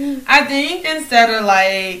 Like, I think instead of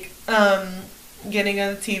like getting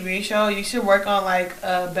a TV show, you should work on like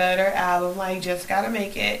a better album, like Just Gotta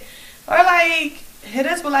Make It, or like hit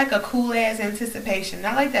us with like a cool ass Anticipation.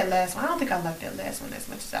 Not like that last one. I don't think I liked that last one as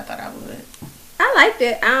much as I thought I would. I liked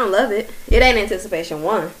it. I don't love it. It ain't Anticipation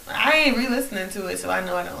 1. I ain't re-listening to it, so I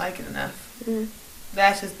know I don't like it enough. Mm.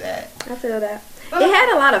 That's just that. I feel that. But It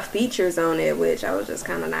had a lot of features on it, which I was just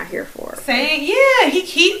kind of not here for. saying, yeah, he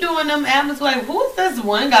keep doing them albums. Like, who's this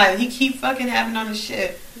one guy that he keep fucking having on the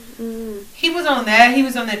shit? Mm. He was on that. He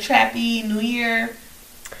was on the Trappy New Year.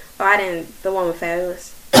 Oh, I didn't. The one with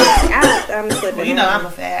Fabulous. I'm slipping. Well, you know on. I'm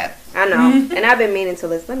a fab. I know, and I've been meaning to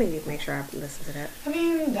listen. Let me make sure I listen to that. I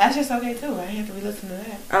mean, that's just okay too. I ain't have to re-listen to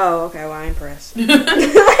that. Oh, okay. Well, I'm impressed.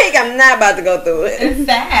 Like, I'm not about to go through it. It's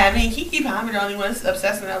sad. I mean, Kiki Palmer the only one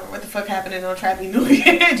obsessing over what the fuck happening on Trappy New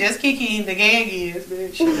Year. Just Kiki, the gag is,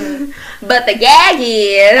 bitch. But the gag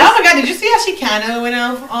is. Oh my god, did you see how she kind of went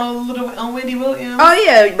off on Wendy Williams? Oh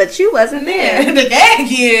yeah, but you wasn't there. Yeah, the gag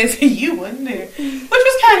is you wasn't there, which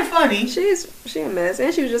was kind of funny. She a mess,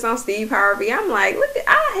 and she was just on Steve Harvey. I'm like, look,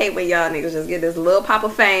 I hate when y'all niggas just get this little pop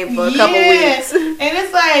of fame for a couple weeks. And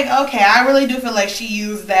it's like, okay, I really do feel like she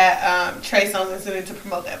used that Trey Songz incident to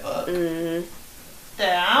promote that book. Mm-hmm.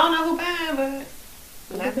 That I don't know who banned,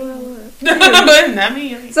 but not me. So But not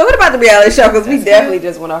me. what about the reality show? Because we That's definitely good.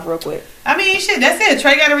 just went off real quick. I mean, shit, that's it.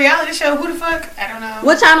 Trey got a reality show. Who the fuck? I don't know.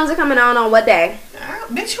 What channels are coming on what day?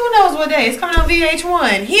 Bitch, who knows what day? It's coming on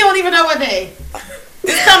VH1. He don't even know what day.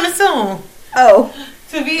 It's coming soon Oh,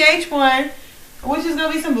 to VH1, which is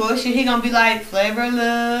gonna be some bullshit. He gonna be like Flavor of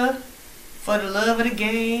Love, For the Love of the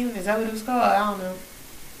Game. Is that what it was called? I don't know.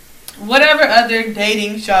 Whatever other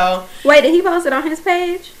dating show. wait, did he post it on his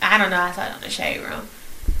page? I don't know. I saw it on the Shade Room.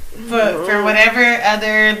 For whatever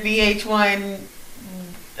other VH1,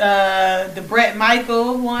 the Bret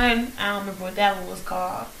Michael one, I don't remember what that one was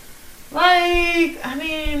called. Like, I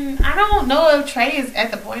mean, I don't know if Trey is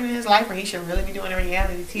at the point in his life where he should really be doing a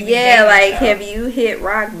reality TV. Yeah, dating like, show. have you hit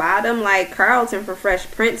rock bottom? Like, Carlton from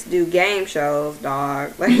Fresh Prince do game shows,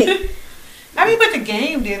 dog. Like, I mean, but The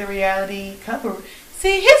Game did a reality couple.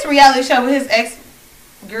 See, his reality show with his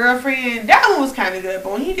ex-girlfriend, that one was kind of good.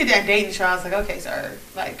 But when he did that dating show, I was like, okay, sir.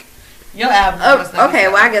 Like, your album was not okay,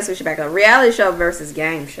 good. well, I guess we should back up. Reality show versus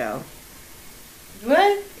game show.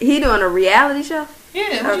 What? He doing a reality show?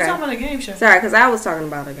 Yeah, what Okay. you talking about a game show? Sorry, because I was talking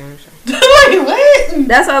about a game show. Wait, what?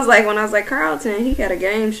 That's what I was like when I was like, Carlton, he got a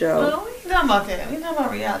game show. Well, we ain't talking about that. We talking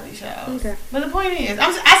about reality shows. Okay. But the point is,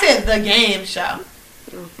 I said the game show.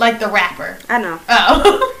 Like the rapper. I know.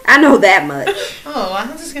 Oh. I know that much. Oh, I'm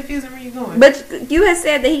just confused where you going. But you had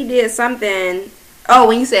said that he did something. Oh,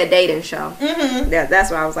 when you said dating show. Mm-hmm.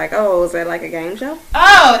 That's why I was like, oh, was that like a game show?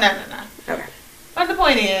 Oh, no. Okay. But the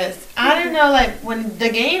point is, I didn't know, like, when The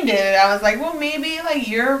Game did it, I was like, well, maybe, like,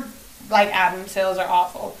 your, like, album sales are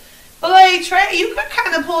awful. But, like, Trey, you could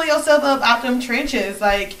kind of pull yourself up out them trenches.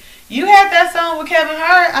 Like, you had that song with Kevin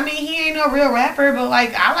Hart. I mean, he ain't no real rapper, but,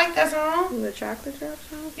 like, I like that song. The chocolate drop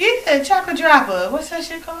song? Yeah, Chocolate Dropper. What's that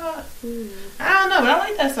shit called? I don't know, but I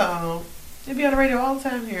like that song. It be on the radio all the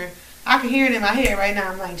time here. I can hear it in my head right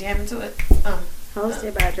now. I'm, like, jamming to it.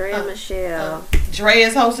 Hosted by Dre and Michelle. Dre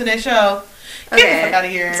is hosting that show. Get the fuck out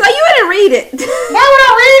of here. So you didn't read it. Why would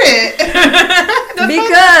I read it?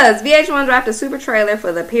 Because VH1 dropped a super trailer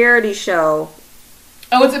for the parody show.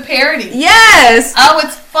 Oh, it's a parody. Yes. Oh,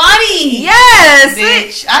 it's funny. Yes.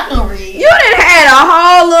 Bitch, I can read. You done had a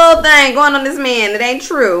whole little thing going on this man. It ain't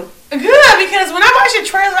true. Good, because when I watched the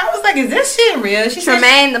trailer, I was like, is this shit real? She said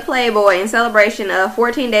Tremaine the Playboy in celebration of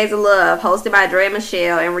 14 Days of Love, hosted by Dre and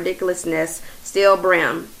Michelle, and Ridiculousness, Steel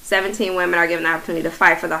Brim. 17 women are given the opportunity to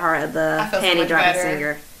fight for the heart of the I feel so panty much dropping better.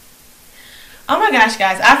 singer. oh my gosh,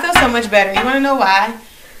 guys, I feel so much better. You want to know why?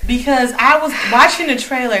 Because I was watching the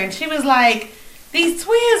trailer, and she was like, these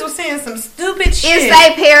twins were saying some stupid shit. It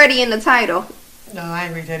say parody in the title. No, I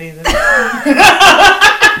ain't read that either.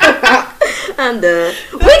 I'm done.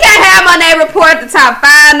 We can't have Monet report the top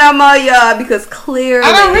 5 no more, y'all, because clearly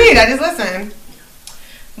I don't read. I just listen.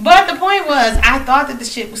 But the point was, I thought that the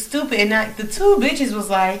shit was stupid, and the two bitches was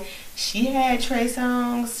like, she had Trey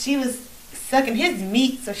Songz, she was sucking his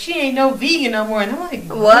meat, so she ain't no vegan no more. And I'm like,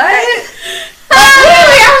 what?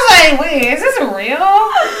 I was like, wait, is this real?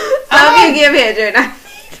 You give Hedger.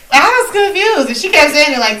 I was confused, and she kept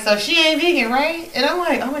saying it like, so she ain't vegan, right? And I'm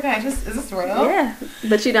like, oh my gosh, is this real? Yeah,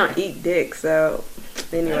 but you don't eat dick, so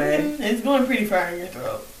anyway. It's going pretty far in your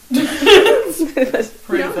throat.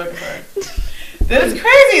 Pretty fucking far. That's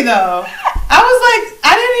crazy, though. I was like,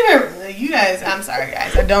 I didn't even, you guys, I'm sorry,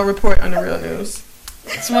 guys. I don't report on the real news.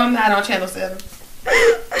 So I'm not on Channel 7.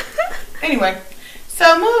 Anyway,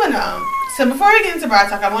 so moving on. So before we get into Broad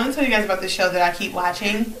Talk, I want to tell you guys about this show that I keep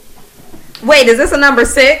watching. Wait, is this a number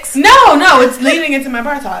 6? No, it's leading into my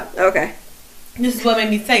Broad Talk. Okay. This is what made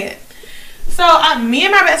me say it. So, me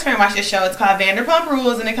and my best friend watch this show. It's called Vanderpump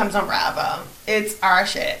Rules, and it comes on Bravo. It's our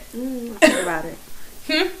shit. I've heard about it.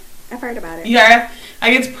 I've heard about it. Yeah,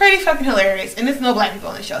 like it's pretty fucking hilarious, and there's no black people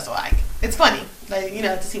on the show, so like it's funny, like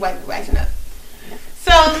to see white people acting up.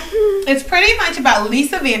 So it's pretty much about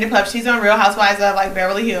Lisa Vanderpump. She's on Real Housewives of like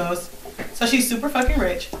Beverly Hills, so she's super fucking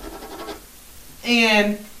rich,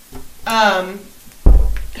 and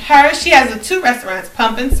she has 2 restaurants,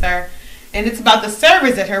 Pump and Sir, and it's about the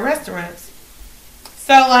servers at her restaurants.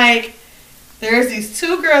 So like there's these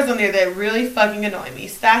 2 girls on there that really fucking annoy me,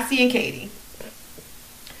 Stassi and Katie.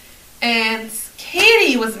 And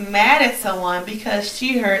Katie was mad at someone because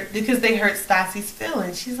they hurt Stassi's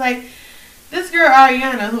feelings. She's like, this girl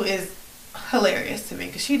Ariana, who is hilarious to me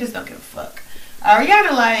because she just don't give a fuck.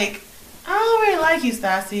 Ariana like, I don't really like you,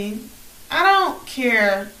 Stassi. I don't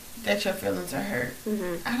care that your feelings are hurt.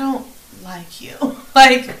 Mm-hmm. I don't like you.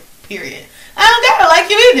 Like, period. I don't gotta like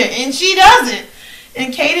you either, and she doesn't.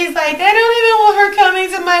 And Katie's like, I don't even want her coming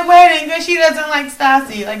to my wedding because she doesn't like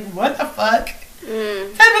Stassi. Like, what the fuck?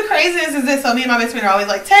 Type of craziness is this? So me and my best friend are always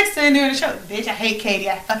like texting during the show. Bitch, I hate Katie.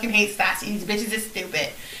 I fucking hate Stassi. These bitches are stupid.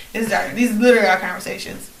 These are literally our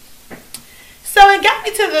conversations. So it got me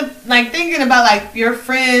to the like thinking about like your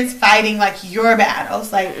friends fighting like your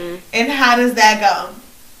battles, like and how does that go?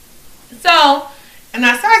 So, and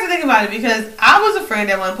I started to think about it because I was a friend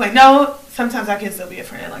at one point. No, sometimes I can still be a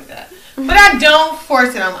friend like that, but I don't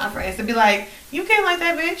force it on my friends to be like, you can't like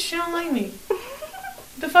that bitch. She don't like me.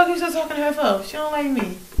 The fuck you still talking to her for? She don't like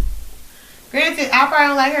me. Granted, I probably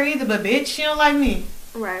don't like her either, but bitch, she don't like me.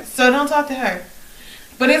 Right. So don't talk to her.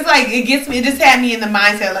 But it's like, it just had me in the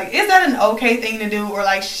mindset, like, is that an okay thing to do? Or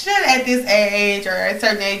like, should at this age or at a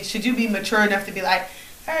certain age, should you be mature enough to be like,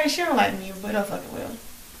 alright, she don't like me, but I fucking will.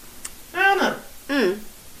 I don't know.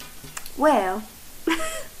 Well,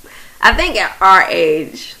 I think at our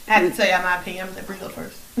age, I have to tell y'all my opinion. I'm going to go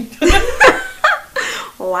first.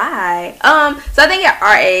 Why? So I think at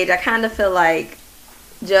our age, I kind of feel like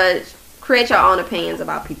create your own opinions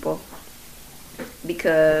about people,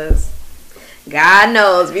 because God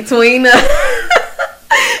knows between us,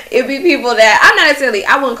 it be people that I'm not necessarily,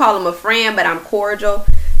 I wouldn't call them a friend, but I'm cordial.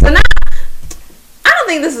 So now, I don't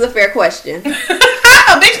think this is a fair question.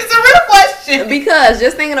 I think it's a real question. Because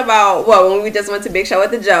just thinking about when we just went to Big Show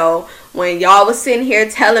at the Joe, when y'all was sitting here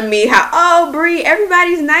telling me how, Bree,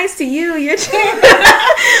 everybody's nice to you. You're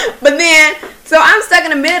but then, so I'm stuck in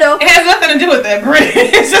the middle. It has nothing to do with that, Bree.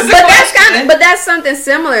 It's just but that's something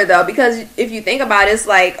similar though, because if you think about it, it's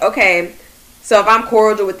like, okay, so if I'm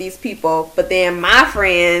cordial with these people, but then my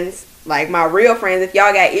friends, like my real friends, if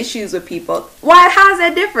y'all got issues with people, how is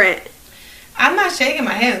that different? I'm not shaking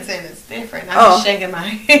my head and saying it's different. I'm just shaking my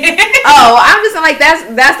head. I'm just like,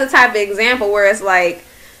 that's the type of example where it's like,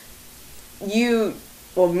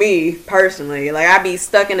 me personally, like I be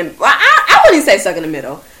stuck in the, I wouldn't say stuck in the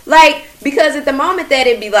middle. Like, because at the moment that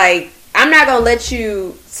it'd be like, I'm not going to let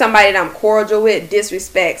somebody that I'm cordial with,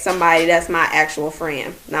 disrespect somebody that's my actual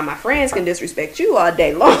friend. Now, my friends can disrespect you all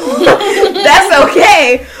day long. That's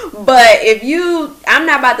okay. But I'm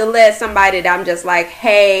not about to let somebody that I'm just like,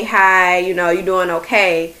 hey, hi, you doing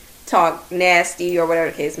okay, talk nasty or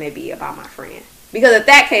whatever the case may be about my friend. Because if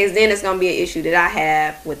that case, then it's going to be an issue that I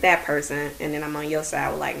have with that person. And then I'm on your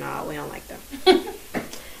side with like, nah, we don't like them.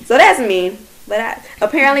 So that's me. But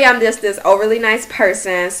apparently I'm just this overly nice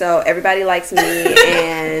person, so everybody likes me,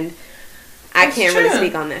 and I can't really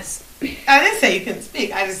speak on this. I didn't say you couldn't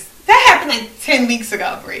speak. That happened like 10 weeks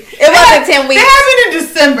ago, Brie. It wasn't 10 weeks. It happened in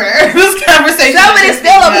December. This conversation. So it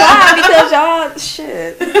still applies because y'all,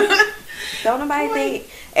 shit. Don't nobody think.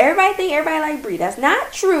 Everybody think everybody like Brie. That's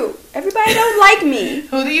not true. Everybody don't like me.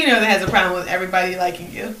 Who do you know that has a problem with everybody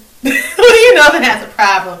liking you? Who do you know that has a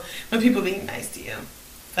problem with people being nice to you.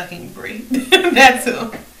 Fucking Brie. That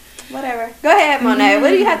too. Whatever. Go ahead, Monet.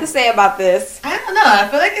 What do you have to say about this? I don't know. I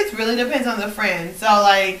feel like it really depends on the friend. So,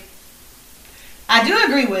 like, I do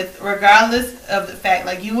agree with, regardless of the fact,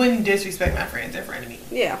 like, you wouldn't disrespect my friends in front of me.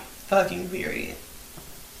 Yeah. Fucking period.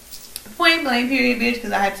 Point blank period, bitch,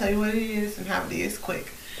 because I had to tell you what it is and how it is quick.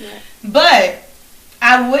 Yeah. But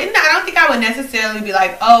I don't think I would necessarily be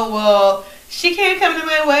like, oh, well, she can't come to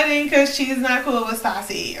my wedding because she's not cool with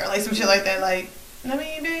Stassi, or like some shit like that. Like, I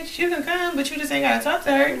mean, bitch, you can come, but you just ain't gotta talk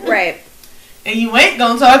to her. Right. And you ain't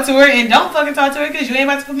gonna talk to her, and don't fucking talk to her because you ain't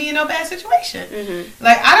about to put me in no bad situation. Mm-hmm.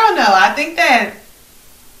 Like, I don't know. I think that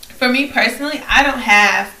for me personally, I don't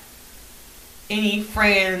have any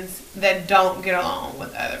friends that don't get along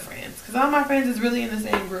with other friends because all my friends is really in the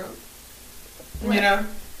same group. Right. You know?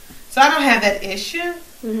 So I don't have that issue.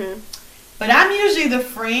 Mm-hmm. But I'm usually the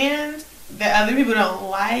friend that other people don't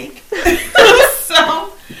like.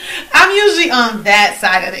 So I'm usually on that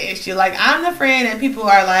side of the issue. Like, I'm the friend that people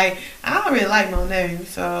are like, I don't really like Monet,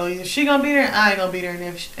 so if she gonna be there, I ain't gonna be there.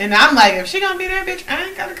 And I'm like, if she gonna be there, bitch, I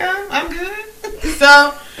ain't gotta come. I'm good.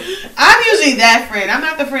 So I'm usually that friend. I'm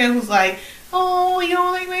not the friend who's like, oh, you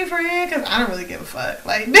don't like my friend? Because I don't really give a fuck.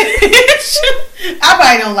 Like, bitch, I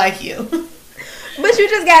probably don't like you. But you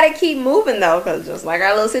just gotta keep moving though, because just like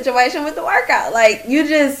our little situation with the workout, like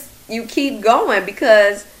you keep going,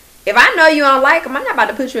 because if I know you don't like them, I'm not about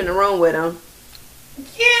to put you in the room with them.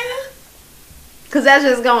 Yeah. Because that's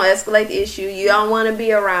just gonna escalate the issue. You don't want to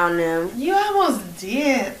be around them. You almost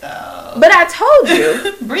did though. But I told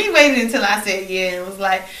you. Bree waited until I said yeah and was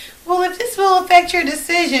like, well, if this will affect your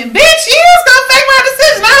decision, bitch, you was gonna affect my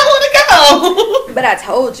decision. I don't want to go. But I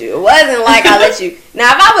told you. It wasn't like I let you.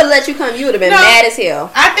 Now, if I would let you come, you would have been mad as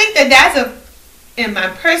hell. I think that's in my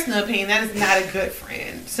personal opinion, that is not a good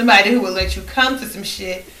friend. Somebody who would let you come to some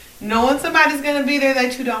shit knowing somebody's gonna be there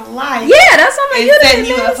that you don't like. Yeah, that's something you setting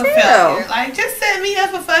you up for failure. Like, just set me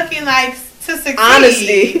up for fucking, like, to succeed.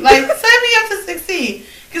 Honesty. Like, set me up to succeed.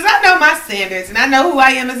 Because I know my standards and I know who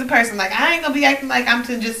I am as a person. Like, I ain't gonna be acting like I'm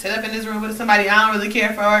to just sit up in this room with somebody I don't really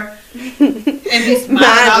care for and be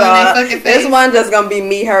smiling all in their fucking face. This one just gonna be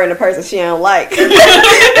me, her, and the person she don't like.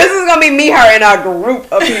 This is gonna be me, her, and our group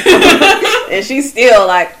of people. And she's still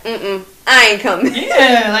like, I ain't coming.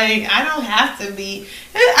 Yeah, like, I don't have to be.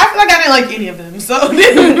 I feel like I didn't like any of them, so it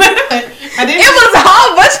didn't matter. It was a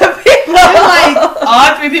whole bunch of people. Like,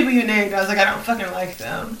 all three people you named, I was like, I don't fucking like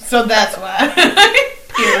them. So that's why.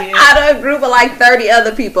 Period. Out of a group of like 30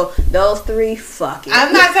 other people, those three, fuck it.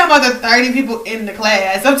 I'm not talking about the 30 people in the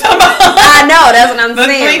class. I'm talking about I know, that's what I'm the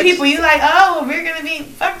saying. The 3 people you like, oh, well, we're gonna be,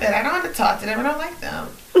 fuck that. I don't have to talk to them. I don't like them.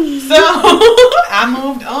 So I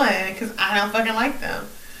moved on because I don't fucking like them.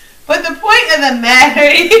 But the point of the matter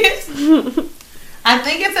is, I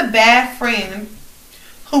think it's a bad friend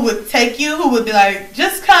who would take you, who would be like,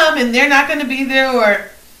 just come, and they're not gonna be there, or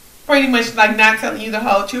pretty much like not telling you the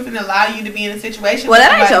whole truth and allow you to be in a situation. Well,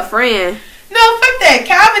 that ain't your friend. No, fuck that.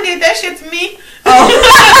 Calvin did that shit to me. Oh.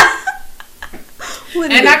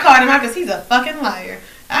 And I called him out because he's a fucking liar.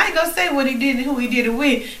 I ain't gonna say what he did and who he did it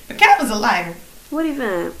with, but Calvin's a liar. What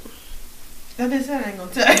event? That bitch said I ain't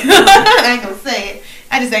gonna tell you. I ain't gonna say it.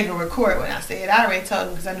 I just ain't gonna record when I say it. I already told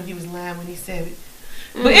him because I knew he was lying when he said it.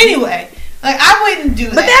 But anyway, like, I wouldn't do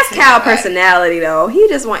that. But that's Cal's personality, though. He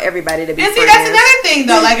just want everybody to be and friends. see, that's another thing,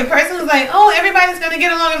 though. Like, a person who's like, oh, everybody's gonna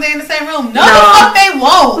get along if they're in the same room. No, the fuck they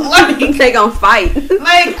won't. Like, they gonna fight.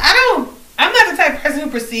 Like, I'm not the type of person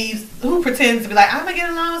who pretends to be like, I'm gonna get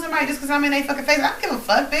along with somebody just because I'm in their fucking face. I don't give a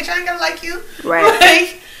fuck, bitch. I ain't gonna like you. Right.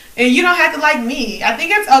 Like, and you don't have to like me. I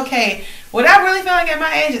think it's okay. What I really feel like at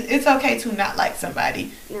my age is it's okay to not like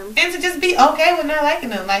somebody. Yeah. And to just be okay with not liking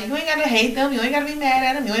them. Like, you ain't gotta hate them. You ain't gotta be mad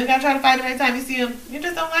at them. You ain't gotta try to fight them every time you see them. You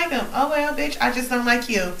just don't like them. Oh, well, bitch, I just don't like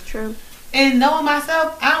you. True. And knowing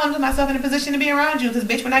myself, I don't want to put myself in a position to be around you. Because,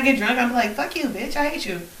 bitch, when I get drunk, I'm like, fuck you, bitch. I hate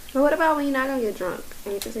you. But what about when you're not gonna get drunk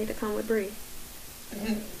and you just need to come with Bree?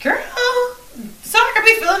 Girl, so I could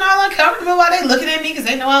be feeling all uncomfortable while they looking at me because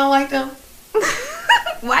they know I don't like them.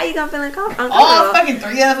 Why you gonna feel uncomfortable? All fucking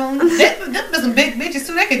 3 of them. Them some big bitches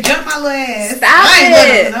too. They could jump my little ass. Stop I ain't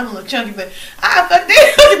it. because I'm a little chunky, but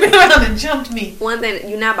they been around and jumped me. One thing,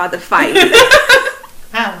 you're not about to fight.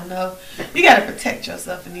 I don't know. You gotta protect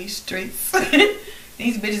yourself in these streets.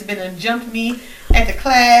 These bitches been and jumped me at the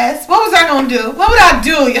class. What was I gonna do? What would I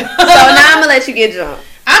do, y'all? So now I'm gonna let you get jumped.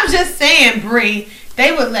 I'm just saying, Bree,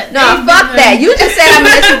 they would let. No, fuck that. You just said I'm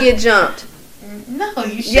gonna let you get jumped. No,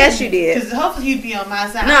 you should. Yes, you did. Because hopefully you'd be on my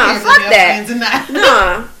side. No, fuck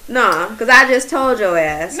that. No, because I just told your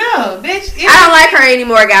ass. No, bitch. I don't like her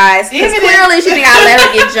anymore, guys. Because clearly she think I let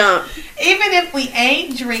her get jumped. Even if we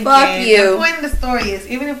ain't drinking. Fuck you. The point of the story is,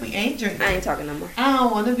 even if we ain't drinking. I ain't talking no more. I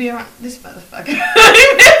don't want to be around this motherfucker. Even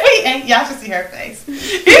if we ain't, y'all should see her face. Even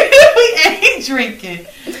if we ain't drinking,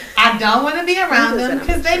 I don't want to be around them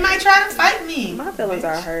because they might try to fight me. My feelings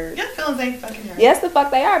are hurt. Your feelings ain't fucking hurt. Yes, the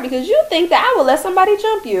fuck they are, because you think that I will let somebody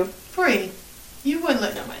jump you. Free. You wouldn't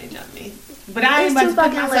let nobody jump me. But I ain't It's about to too put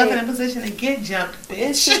fucking myself late. in a position to get jumped,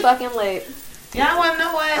 It's too bitch. fucking late. Y'all want to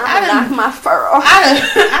know what? I knock my fur off.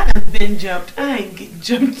 I done been jumped. I ain't getting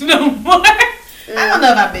jumped no more. I don't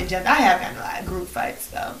know if I've been jumped. I have gotten a lot of group fights,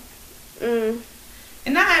 though.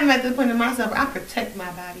 And now I'm at the point in myself where I protect my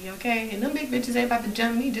body, okay? And them big bitches ain't about to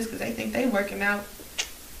jump me just because they think they working out.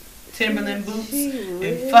 Timberland boots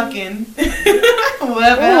and fucking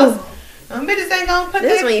whatever else. Them bitches ain't gonna put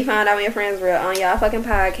This is that. when you find out when your friends real on y'all fucking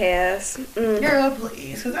podcast. Girl,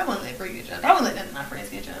 please. Because I wouldn't let Bree get jumped. I wouldn't let none of my friends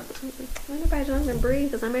get jumped. Ain't nobody jumping Bree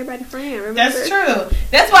because I'm everybody's friend. Remember? That's true.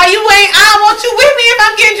 That's why you ain't. I don't want you with me if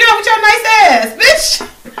I'm getting drunk with your nice ass, bitch.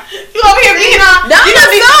 You over here being on. Don't you gonna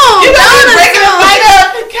be assume. you gonna Don't be breaking the assume. fight up.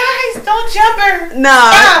 Guys, don't jump her. No,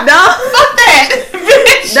 Stop. don't. Fuck that,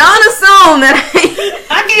 bitch. Don't assume that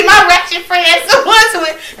I give my ratchet friends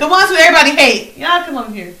the ones who everybody hate. Y'all come over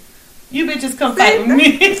here. You bitches come fight with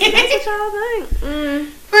me. That's what y'all think.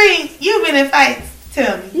 Bree, you been in fights.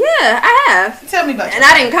 Tell me. Yeah, I have. Tell me about And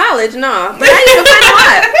not in college, no. But I used to fight a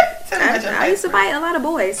lot. Tell me about your I used to fights, fight a lot of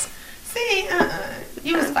boys. See,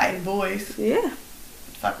 you was fighting boys. Yeah.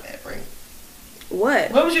 Fuck that, Bree.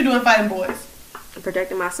 What? What was you doing fighting boys?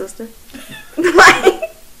 Protecting my sister. Like,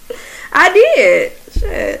 I did.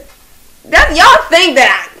 Shit. That y'all think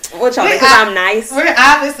that what y'all think? Because I'm nice. We're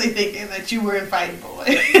obviously thinking that you were fighting boys.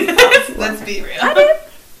 Let's be real. I did.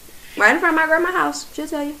 Right in front of my grandma's house. She'll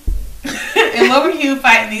tell you. And what were you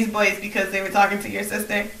fighting these boys because they were talking to your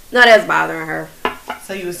sister? No, that's bothering her.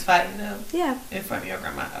 So you was fighting them Yeah. in front of your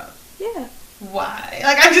grandma's house. Yeah. Why?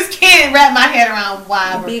 Like, I just can't wrap my head around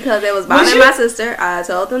why. Because it was Was bothering you- my sister. I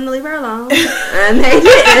told them to leave her alone. And they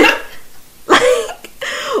didn't. Like,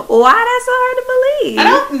 why that's so hard to believe? I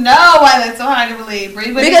don't know why that's so hard to believe,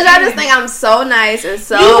 Bree. But Because it's I just true. think I'm so nice and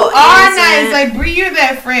so you are innocent. nice. Like, Bree, you're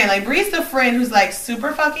that friend. Like, Bree's the friend who's, like,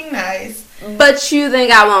 super fucking nice. But you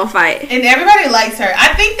think I won't fight. And everybody likes her.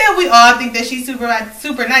 I think that we all think that she's super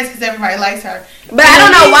nice because everybody likes her. But I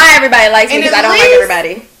don't know why everybody likes me and because I at don't like least-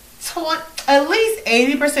 everybody. At least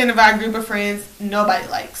 80% of our group of friends, nobody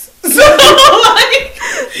likes. So, like,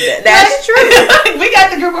 That's true. We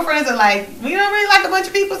got the group of friends that, like, we don't really like a bunch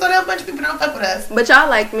of people, so a bunch of people don't fuck with us. But y'all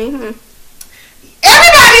like me.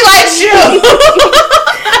 Everybody likes you!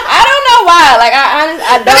 I don't know why. Like, I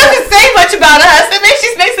That don't. doesn't say much about us.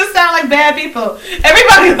 It makes us sound like bad people.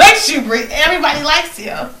 Everybody likes you, Brie. Everybody likes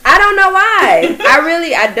you. I don't know why.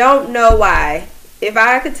 I don't know why. If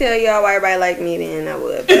I could tell y'all why everybody like me, then I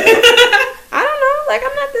would. But I don't know. Like,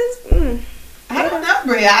 I'm not this. I don't know,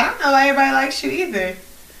 Brie. I don't know why everybody likes you either.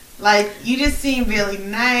 Like, you just seem really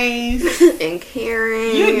nice. And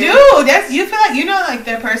caring. You do. You feel like, like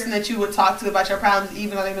that person that you would talk to about your problems,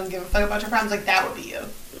 even though they don't give a fuck about your problems. Like, that would be you.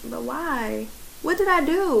 But why? What did I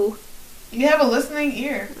do? You have a listening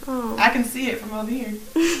ear. Oh. I can see it from over here.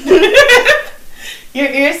 Your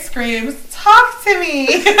ear screams, "Talk to me."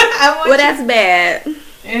 I want Well, that's bad.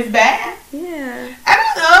 It's bad. Yeah. I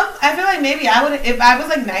don't know. I feel like maybe I would, if I was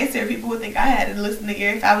like nicer, people would think I had a listening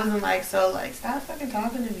ear. If I wasn't like so like, stop fucking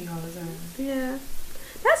talking to me all the time. Yeah.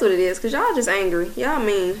 That's what it is, because y'all just angry. Y'all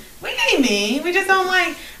mean. We ain't mean. We just don't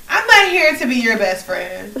like. I'm not here to be your best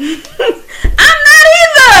friend. I'm not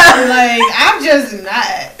either! Like, I'm just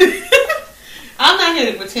not. I'm not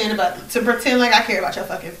here to pretend like I care about your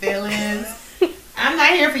fucking feelings. I'm not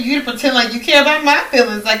here for you to pretend like you care about my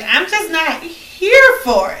feelings. Like, I'm just not here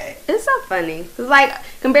for it. It's so funny. Cause like,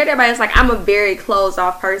 compared to everybody, it's like I'm a very closed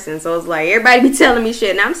off person. So it's like, everybody be telling me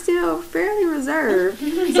shit, and I'm still fairly reserved. So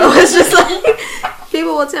it's just like,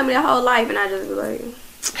 people will tell me their whole life, and I just be like,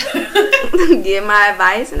 give my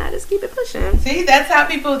advice, and I just keep it pushing. See, that's why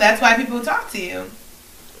people talk to you.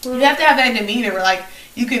 You have to have that demeanor where, like,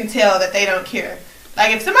 you can tell that they don't care.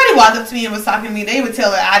 Like, if somebody walked up to me and was talking to me, they would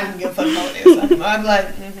tell that I didn't give a fuck about what they were talking about. I'd be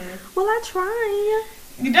like, Well, I try.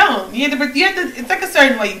 You don't. You have to, it's like a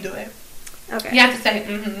certain way you do it. Okay. You have to say,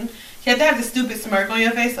 You have to have the stupid smirk on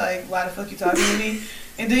your face, like, why the fuck you talking to me?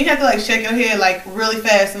 And then you have to, like, shake your head, like, really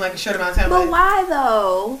fast in, like, a short amount of time. But Like, why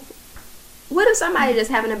though? What if somebody just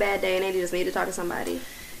having a bad day and they just need to talk to somebody?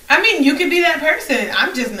 I mean, you can be that person.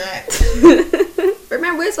 I'm just not.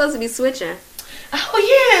 Remember, we're supposed to be switching.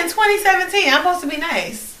 Oh, yeah, in 2017, I'm supposed to be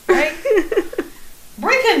nice, right?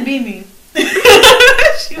 Brie couldn't be me.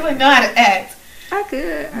 She wouldn't know how to act. I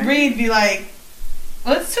could. Bree'd be like,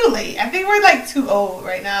 Well, it's too late. I think we're like too old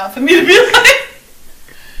right now for me to be like.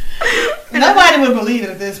 Nobody would believe it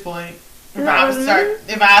at this point. If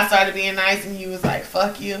I started being nice and you was like,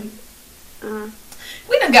 fuck you.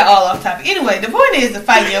 We done got all off topic. Anyway, the point is to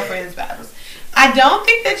fight your friends' battles. I don't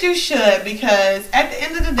think that you should, because at the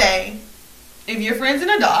end of the day, if your friend's an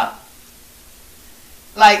adult,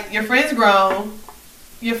 like your friend's grown,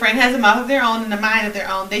 your friend has a mouth of their own and a mind of their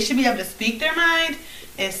own, they should be able to speak their mind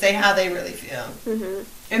and say how they really feel. Mm-hmm.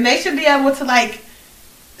 And they should be able to like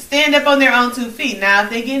stand up on their own 2 feet. Now, if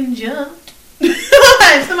they getting jumped,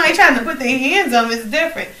 if somebody trying to put their hands on them, it's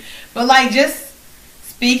different. But like just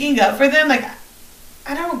speaking up for them, like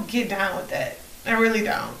I don't get down with that. I really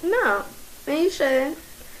don't. No, and you shouldn't.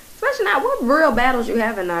 Especially now, what real battles you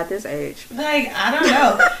having now at this age? Like, I don't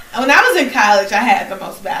know. When I was in college, I had the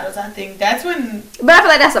most battles. I think that's when... But I feel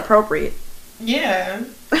like that's appropriate. Yeah.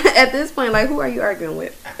 At this point, like, who are you arguing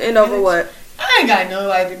with? And over what? I ain't got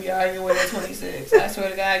nobody to be arguing with at 26. I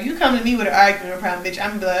swear to God. If you come to me with an argument problem, bitch,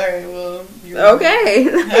 I'm gonna be like, all right, well... You're okay.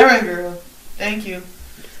 All right, girl. Thank you.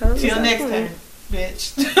 Till next time,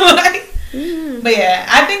 bitch. Like... Mm-hmm. But yeah,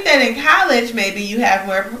 I think that in college maybe you have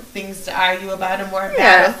more things to argue about and more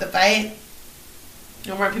battles to fight.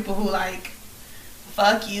 And more people who like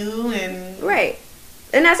fuck you and right,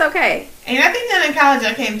 and that's okay. And I think that in college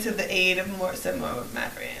I came to the aid of some more of my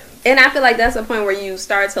friends. And I feel like that's the point where you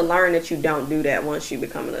start to learn that you don't do that once you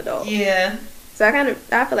become an adult. Yeah. So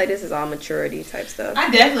I feel like this is all maturity type stuff. I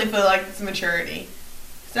definitely feel like it's maturity.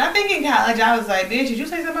 So I think in college I was like, bitch, did you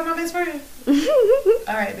say something about my best friend?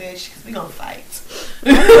 Alright, bitch, because we gonna fight.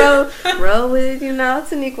 roll with,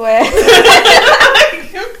 Taniqua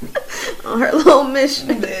on her little mission.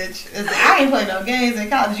 Bitch, I ain't playing no games in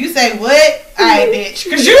college. You say what? Alright, bitch,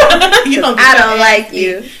 because you don't I don't like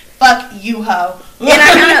you. Fuck you, hoe. And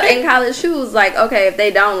I kind of, in college shoes, like, okay, if they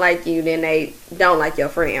don't like you, then they don't like your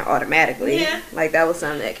friend automatically. Yeah. Like, that was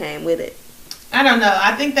something that came with it. I don't know.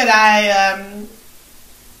 I think that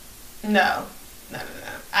No.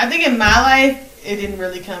 I think in my life, it didn't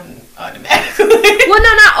really come automatically. Well,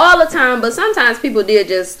 no, not all the time, but sometimes people did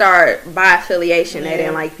just start by affiliation. They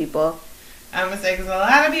didn't like people. I'm going to say, because a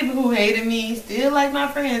lot of people who hated me still like my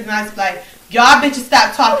friends. And I was like, y'all bitches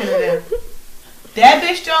stop talking to them. That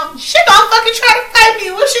bitch she gonna fucking try to fight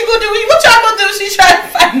me. What she gonna do? What y'all gonna do if she try to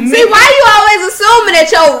fight me? See, why you always assuming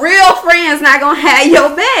that your real friend's not gonna have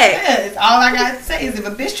your back? Yeah, all I gotta say is if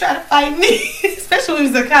a bitch try to fight me, especially when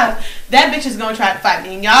we was in college, that bitch is gonna try to fight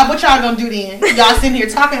me. And y'all, what y'all gonna do then? Y'all sitting here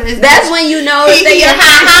talking to this That's bitch. when you know He that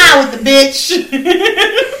high with the bitch.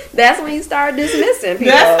 That's when you start dismissing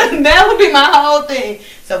people. That would be my whole thing.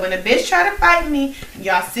 So when a bitch try to fight me,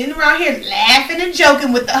 y'all sitting around here laughing and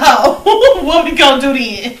joking with the hoe. What we gonna do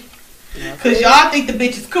then? Because y'all think the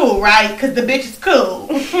bitch is cool, right? Because the bitch is cool.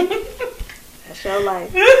 That's your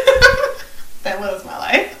life. That was my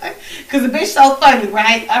life. Because the bitch so funny,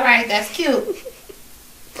 right? All right, that's cute.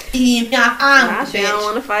 I don't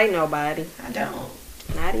want to fight nobody. I don't.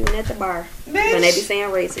 Not even at the bar. Bitch. When they be saying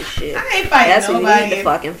racist shit. I ain't fighting That's nobody. That's when you need to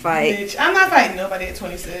fucking fight. Bitch, I'm not fighting nobody at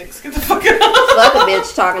 26. Get the fuck out. Fuck a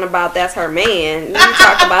bitch talking about that's her man. You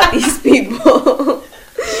talk about these people.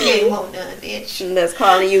 She ain't want none, bitch. That's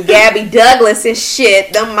calling you Gabby Douglas and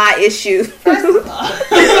shit. Them my issues. First of all.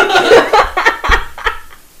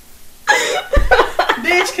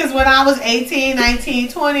 Bitch, because when I was 18, 19,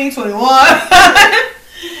 20, 21...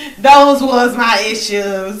 Those was my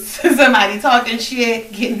issues. Somebody talking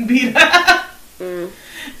shit, getting beat up.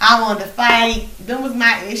 I wanted to fight. Them was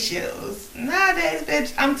my issues. Nowadays,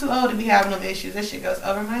 bitch, I'm too old to be having them issues. That shit goes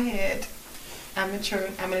over my head. I'm mature.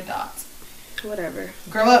 I'm an adult. Whatever.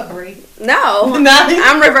 Grow up, Brie. No.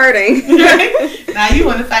 I'm reverting. Now you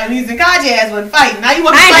want to fight. When you was in college, your ass wasn't fighting. Now you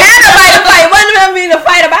want to fight. I ain't had to fight. What do I mean to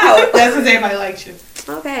fight about? That's because everybody likes you.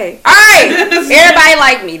 Okay. Alright. Everybody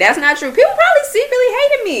liked me. That's not true. People probably secretly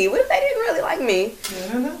hated me. What if they didn't really like me?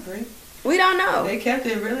 I don't know, Brie. We don't know. They kept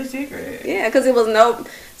it really secret. Yeah, because it was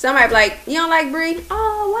somebody be like, you don't like Brie?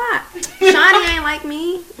 Oh, why? Shawnee ain't like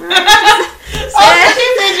me. She said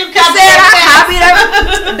I copied her.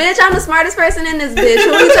 Bitch, I'm the smartest person in this bitch.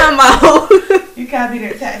 Who you talking about? You copied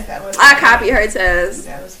her test. That was I copied her test.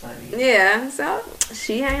 That was funny. Yeah, so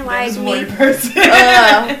she ain't like me. One person.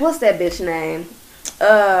 What's that bitch name?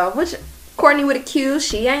 Which Courtney with a Q,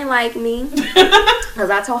 she ain't like me. Because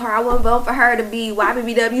I told her I wouldn't vote for her to be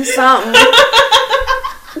YBBW something.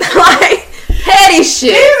 Like, petty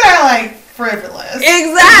shit. These are like frivolous.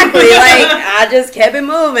 Exactly. Like, I just kept it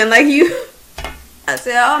moving. Like, I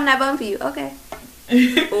said, oh, I'm not voting for you. Okay.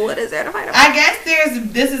 What is there to fight about? I guess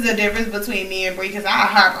this is the difference between me and Bree, because I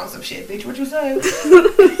harp on some shit, bitch. What you say?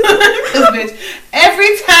 Because, bitch,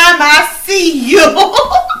 every time I see you,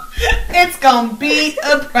 it's gonna be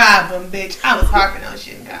a problem, bitch. I was harping on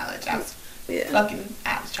shit in college. I was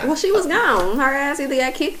trying. Well, she was gone. Her ass either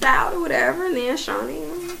got kicked out or whatever, and then Shawnee.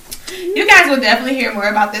 You guys will definitely hear more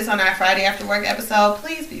about this on our Friday After Work episode.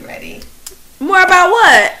 Please be ready. More about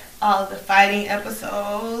what? All the fighting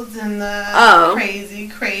episodes and the crazy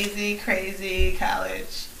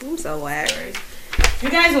college. I'm so whack. Stories. You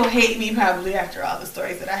guys will hate me probably after all the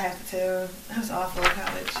stories that I have to tell. I was awful in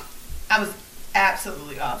college. I was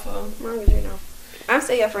absolutely awful. As long as you know. I'm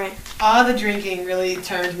still your friend. All the drinking really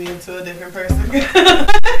turned me into a different person.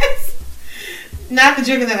 Not the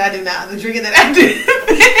drinking that I do now. The drinking that I do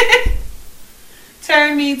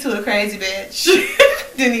turned me to a crazy bitch.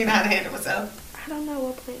 Didn't even know how to handle myself. I don't know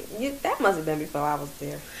what point. That must have been before I was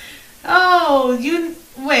there. Oh,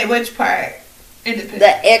 wait, which part? Independent.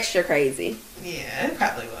 The extra crazy. Yeah, it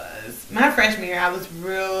probably was. My freshman year, I was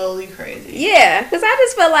really crazy. Yeah, because I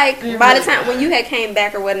just felt like by the time when you had came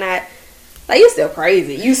back or whatnot, like, you still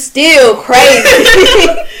crazy. You still crazy.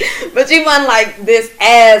 But you wasn't like this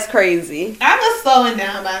as crazy. I was slowing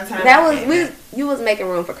down by the time you was making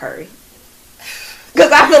room for Curry.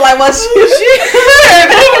 Because I feel like once we'll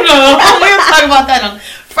talk about that on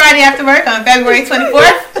Friday After Work on February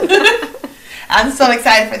 24th. I'm so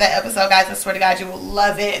excited for that episode, guys. I swear to God, you will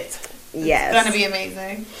love it. Yes. It's going to be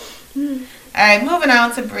amazing. All right, moving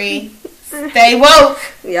on to Bree. Stay woke.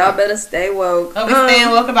 Y'all better stay woke. What we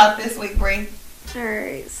staying woke about this week, Bree?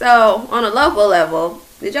 Alright, so on a local level,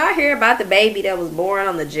 did y'all hear about the baby that was born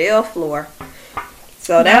on the jail floor?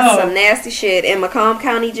 So that's some nasty shit in Macomb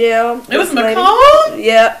County Jail. It was Macomb?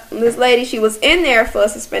 Yep. This lady, she was in there for a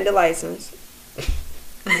suspended license.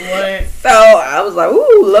 What? So I was like,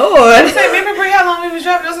 ooh, Lord. Remember, Bree, how long we was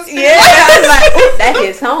driving those suspended license? Yeah, I was like, ooh, that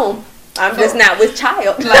hits home. I'm just not with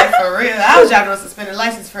child. Like, for real. I was driving a suspended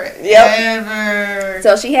license forever. Yep.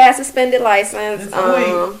 So she had suspended license.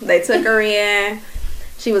 They took her in.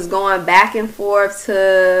 She was going back and forth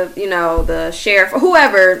to, the sheriff or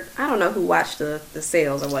whoever. I don't know who watched the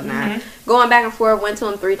sales or whatnot. Mm-hmm. Going back and forth, went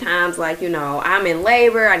to him 3 times like, I'm in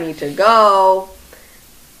labor. I need to go.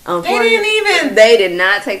 They did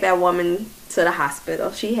not take that woman to the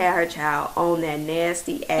hospital. She had her child on that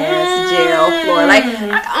nasty ass jail floor. Like,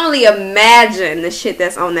 I can only imagine the shit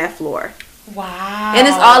that's on that floor. Wow. And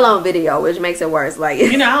it's all on video, which makes it worse. Like, I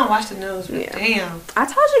don't watch the news, but damn. I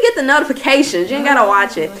told you to get the notifications. You ain't gotta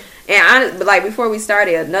watch it. And but before we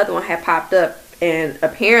started, another one had popped up, and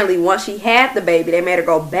apparently once she had the baby, they made her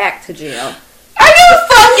go back to jail. Are you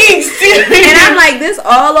fucking serious? And I'm like, this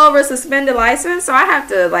all over suspended license, so I have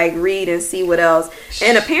to read and see what else.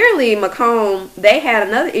 And apparently Macomb, they had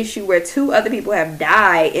another issue where 2 other people have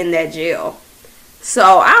died in that jail.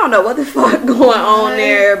 So I don't know what the fuck going on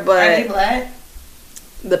there, but are they black?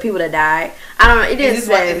 The people that died, I don't know. It didn't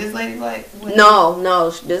say. Is this lady black?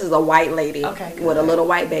 No, this is a white lady with a little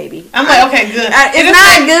white baby. I'm like, okay, good. It's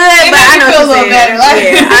not good, but I know what she's saying.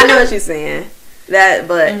 Better, I know what she's saying.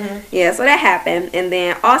 So that happened, and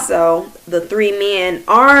then also the 3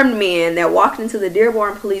 armed men that walked into the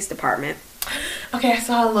Dearborn Police Department. Okay, I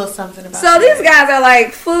saw a little something about. So these guys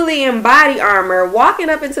are fully in body armor, walking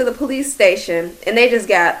up into the police station, and they just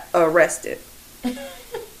got arrested.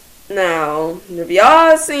 Now, if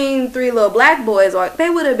y'all seen 3 little black boys, they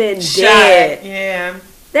would have been dead. Yeah,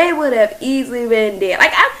 they would have easily been dead.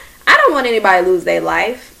 Like, I don't want anybody to lose their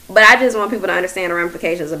life, but I just want people to understand the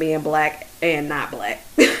ramifications of being black and not black.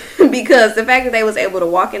 Because the fact that they was able to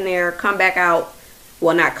walk in there, come back out,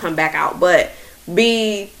 well, not come back out, but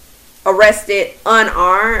be arrested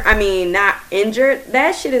unarmed, not injured,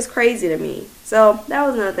 that shit is crazy to me. So that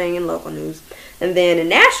was another thing in local news. And then in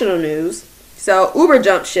national news, so Uber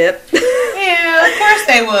jumped ship. Yeah, of course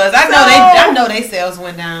they was. I know they sales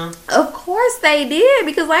went down. Of course they did,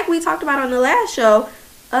 because like we talked about on the last show,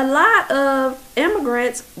 a lot of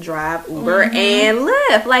immigrants drive Uber and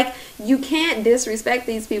Lyft. Like, you can't disrespect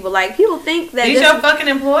these people. Like, people think that these your fucking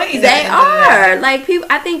employees. They are. Like,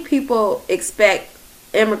 I think people expect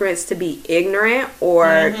immigrants to be ignorant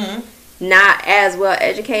or not as well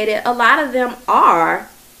educated. A lot of them are,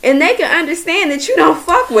 and they can understand that you don't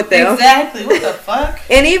fuck with them. Exactly. What the fuck?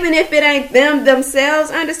 And even if it ain't them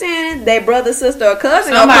themselves understanding, their brother, sister, or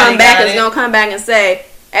cousin gonna come back and say,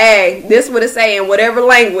 hey, this what it say in whatever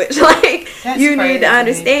language. Like, that's you need to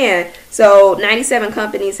understand. So 97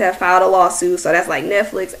 companies have filed a lawsuit. So that's like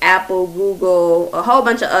Netflix, Apple, Google, a whole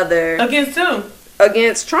bunch of other. Against who?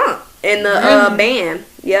 Against Trump and the ban.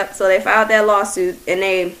 Yep. So they filed that lawsuit, and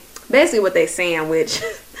they basically what they saying, which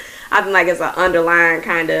I think like it's an underlying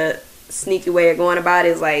kind of sneaky way of going about it.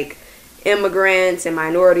 Is like immigrants and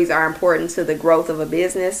minorities are important to the growth of a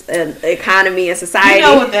business and economy and society. You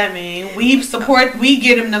know what that means. We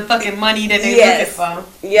get them the fucking money that they're looking for.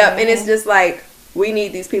 Yep, and it's just like, we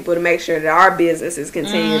need these people to make sure that our businesses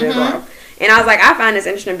continue to grow. And I was like, I find this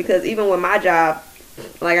interesting because even with my job,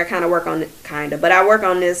 like I kind of work on but I work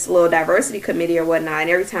on this little diversity committee or whatnot. And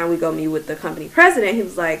every time we go meet with the company president, he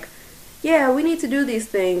was like, yeah, we need to do these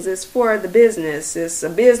things. It's for the business. It's a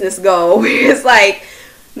business goal. It's like,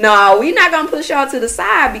 no, we're not going to push y'all to the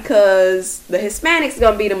side because the Hispanics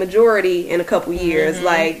going to be the majority in a couple years.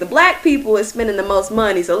 Like, the black people is spending the most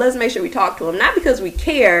money, so let's make sure we talk to them. Not because we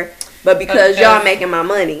care, but because y'all making my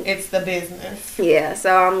money. It's the business. Yeah,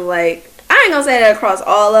 so I'm like, I ain't going to say that across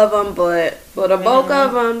all of them, but the bulk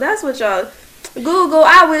of them, that's what y'all... Google,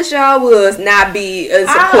 I wish y'all would not be in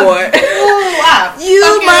support.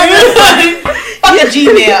 You motherfucker. Fuck a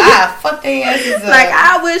Gmail. Fuck their asses up. Like,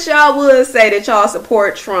 I wish y'all would say that y'all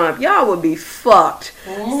support Trump. Y'all would be fucked.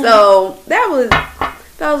 So those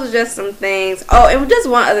were just some things. Oh, and just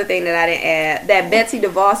one other thing that I didn't add. That Betsy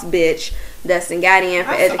DeVos bitch that's got in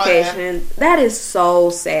for education. That is so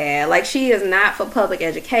sad. Like, she is not for public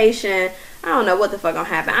education. I don't know what the fuck gonna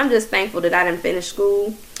happen. I'm just thankful that I didn't finish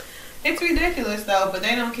school. It's ridiculous though, but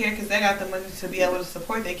they don't care because they got the money to be able to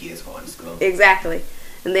support their kids going to school. Exactly.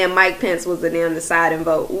 And then Mike Pence was in the deciding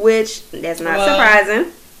vote, which that's not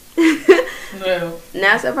surprising. No.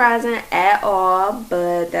 Not surprising at all,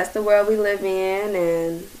 but that's the world we live in.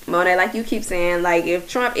 And Monet, like you keep saying, like if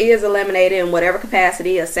Trump is eliminated in whatever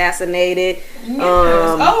capacity, assassinated, it's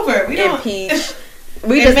over. We impeached,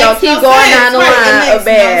 we just don't keep going down the line of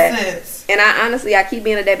bad. No sense. And I keep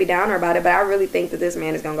being a Debbie Downer about it, but I really think that this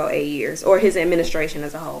man is gonna go 8 years, or his administration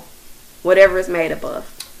as a whole, whatever it's made up of.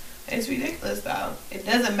 It's ridiculous though. It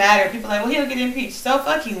doesn't matter. People are like, well, he'll get impeached. So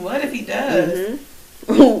fucking what if he does?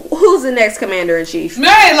 Who's the next commander in chief?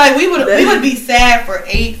 Right, like we would be sad for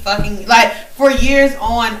 8 fucking for years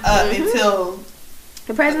on up until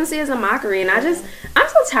the presidency is a mockery, and I'm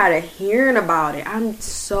so tired of hearing about it. I'm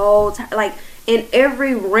so tired. Like in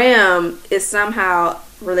every realm is somehow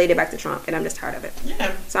related back to Trump, and I'm just tired of it.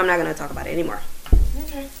 Yeah. So I'm not gonna talk about it anymore.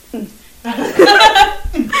 Okay.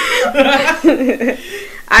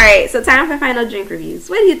 Alright, so time for final drink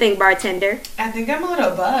reviews. What do you think, bartender? I think I'm a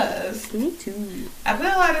little buzzed. Me too. I put a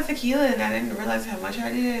lot of tequila and I didn't realize how much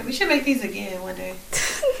I did. We should make these again one day.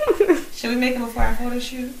 Should we make them before our photo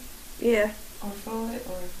shoot? Yeah. Or for it?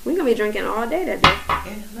 Or We're gonna be drinking all day that day.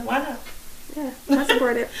 yeah, why not? Yeah, I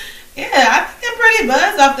support it. Yeah, I think I'm pretty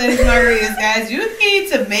buzzed off these margaritas, guys. You need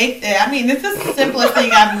to make that. I mean, it's the simplest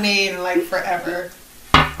thing I've made in like forever.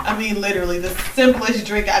 I mean, literally, the simplest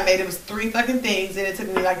drink I made. It was 3 fucking things, and it took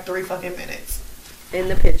me like 3 fucking minutes. In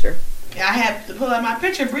the picture. Yeah, I had to pull out my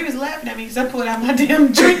picture. Bree was laughing at me because I pulled out my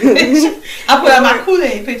damn drink picture. I put out my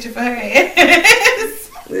Kool-Aid picture for her ass.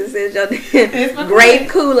 This is your grape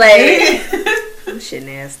Kool-Aid. Oh, shit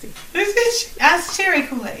nasty. That's cherry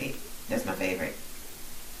Kool-Aid. That's my favorite.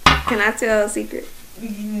 Can I tell a secret?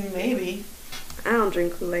 Maybe. I don't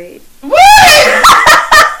drink Kool-Aid. What?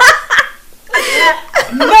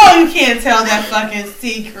 No, you can't tell that fucking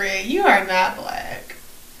secret. You are not black.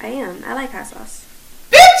 I am. I like hot sauce.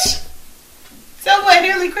 Bitch! So what,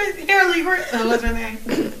 what's her name?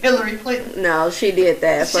 Hillary Clinton. No, she did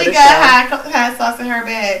that for the show. She got hot sauce in her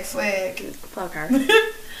bag, swag. Fuck her.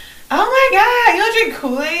 Oh my god, you don't drink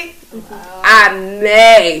Kool-Aid? Wow. I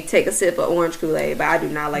may take a sip of orange Kool-Aid, but I do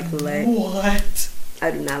not like Kool-Aid. What?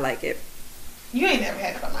 I do not like it. You ain't never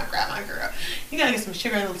had it from my grandma, girl. You gotta get some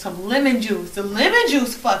sugar and some lemon juice. The lemon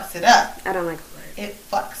juice fucks it up. I don't like Kool-Aid. It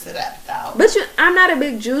fucks it up, though. But I'm not a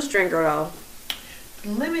big juice drinker, though.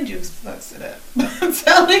 The lemon juice fucks it up. I'm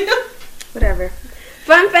telling you. Whatever.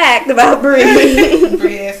 Fun fact about Bree.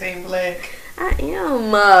 Bree ass ain't black. I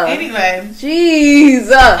am. Anyway.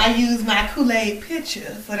 Jeez. I used my Kool-Aid picture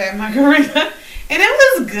for that margarita. And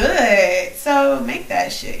it was good. So make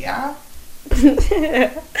that shit, y'all.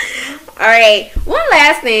 Alright, one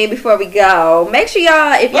last thing before we go. Make sure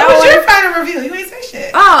y'all, if y'all what was your final review? You ain't say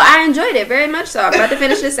shit. Oh, I enjoyed it very much so. I'm about to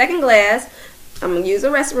finish the second glass. I'm gonna use the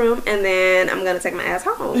restroom, and then I'm gonna take my ass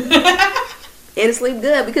home and sleep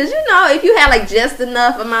good, because you know, if you had like just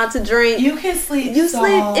enough amount to drink, you can sleep. It's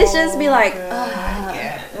just be like,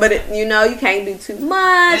 yeah. But you know, you can't do too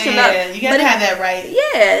much. Yeah, you gotta have that right.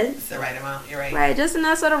 Yeah, it's the right amount. You're right. Right, just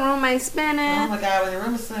enough so the room ain't spinning. Oh my god, when the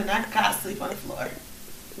room is spinning, I gotta sleep on the floor.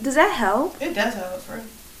 Does that help? It does help, for real.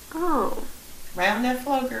 Oh, right on that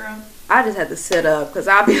floor, girl. I just had to sit up because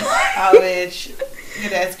I'll be like, oh, bitch. Yeah,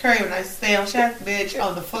 that's crazy when I stay on shack, bitch,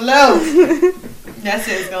 on the floor. That's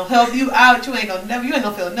it. It's gonna help you out. You ain't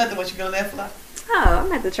gonna feel nothing once you get on that flight. Oh, I'm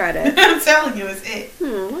gonna have to try that. I'm telling you, it's it.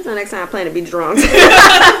 When's the next time I plan to be drunk?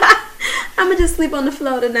 I'm gonna just sleep on the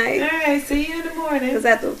floor tonight. All right, see you in the morning. Cause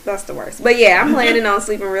that's the worst. But yeah, I'm planning on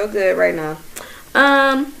sleeping real good right now.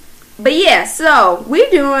 But yeah, so we're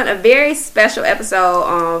doing a very special episode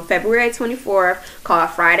on February 24th called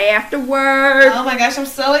Friday After Work. Oh my gosh, I'm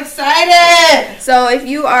so excited! So if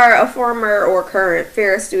you are a former or current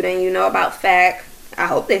Ferris student, you know about FAC. I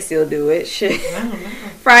hope they still do it. Shit. I don't know.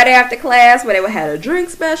 Friday after class, where they would have a drink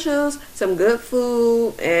specials, some good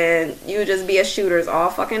food, and you would just be at Shooters all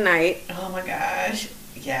fucking night. Oh my gosh,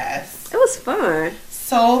 yes. It was fun.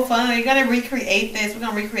 So fun. We're gonna recreate this. We're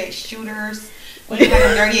gonna recreate Shooters. We're gonna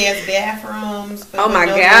have dirty ass bathrooms. Oh my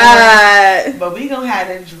god. But we gonna have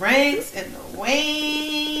the drinks and the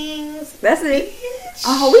wings. That's it. Bitch.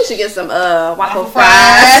 Oh, we should get some waffle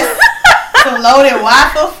fries. fries. Some loaded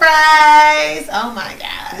waffle fries. Oh my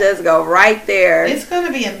god. Just go right there. It's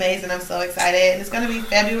gonna be amazing. I'm so excited. And it's gonna be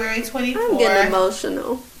February 24th. I'm getting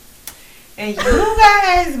emotional. And you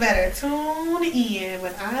guys better tune in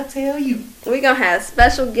when I tell you. We're going to have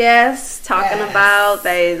special guests talking about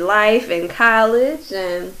their life in college.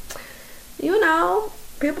 And, you know,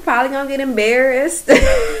 people probably going to get embarrassed.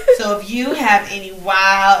 So if you have any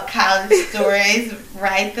wild college stories,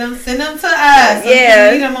 write them, send them to us. So we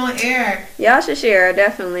can read them on air. Y'all should share,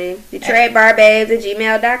 definitely.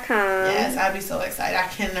 DetroitBarBabes@gmail.com. Yes, I'd be so excited. I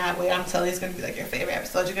cannot wait. I'm telling you, it's going to be like your favorite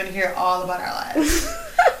episode. You're going to hear all about our lives.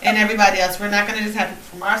 And everybody else. We're not going to just have people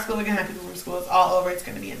from our school. We're going to have people from schools all over. It's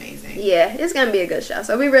going to be amazing. Yeah, it's going to be a good show.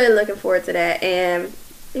 So we're really looking forward to that. And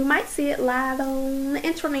you might see it live on the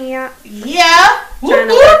internet. Yeah. Trying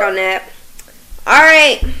to work on that. All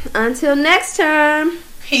right. Until next time.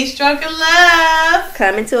 Peace, stroke, and love.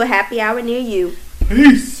 Coming to a happy hour near you.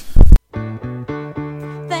 Peace.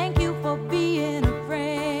 Thank you for being a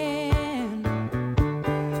friend.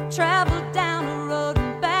 Travel down the road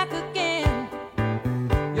and back again.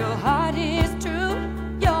 Your heart is true.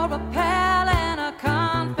 You're a pal and a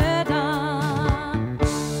confidant.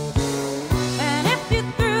 And if you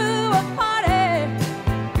threw a party,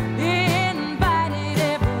 invited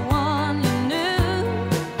everyone you knew,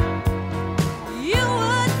 you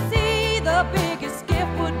would see the biggest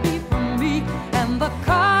gift would be from me and the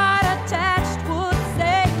car.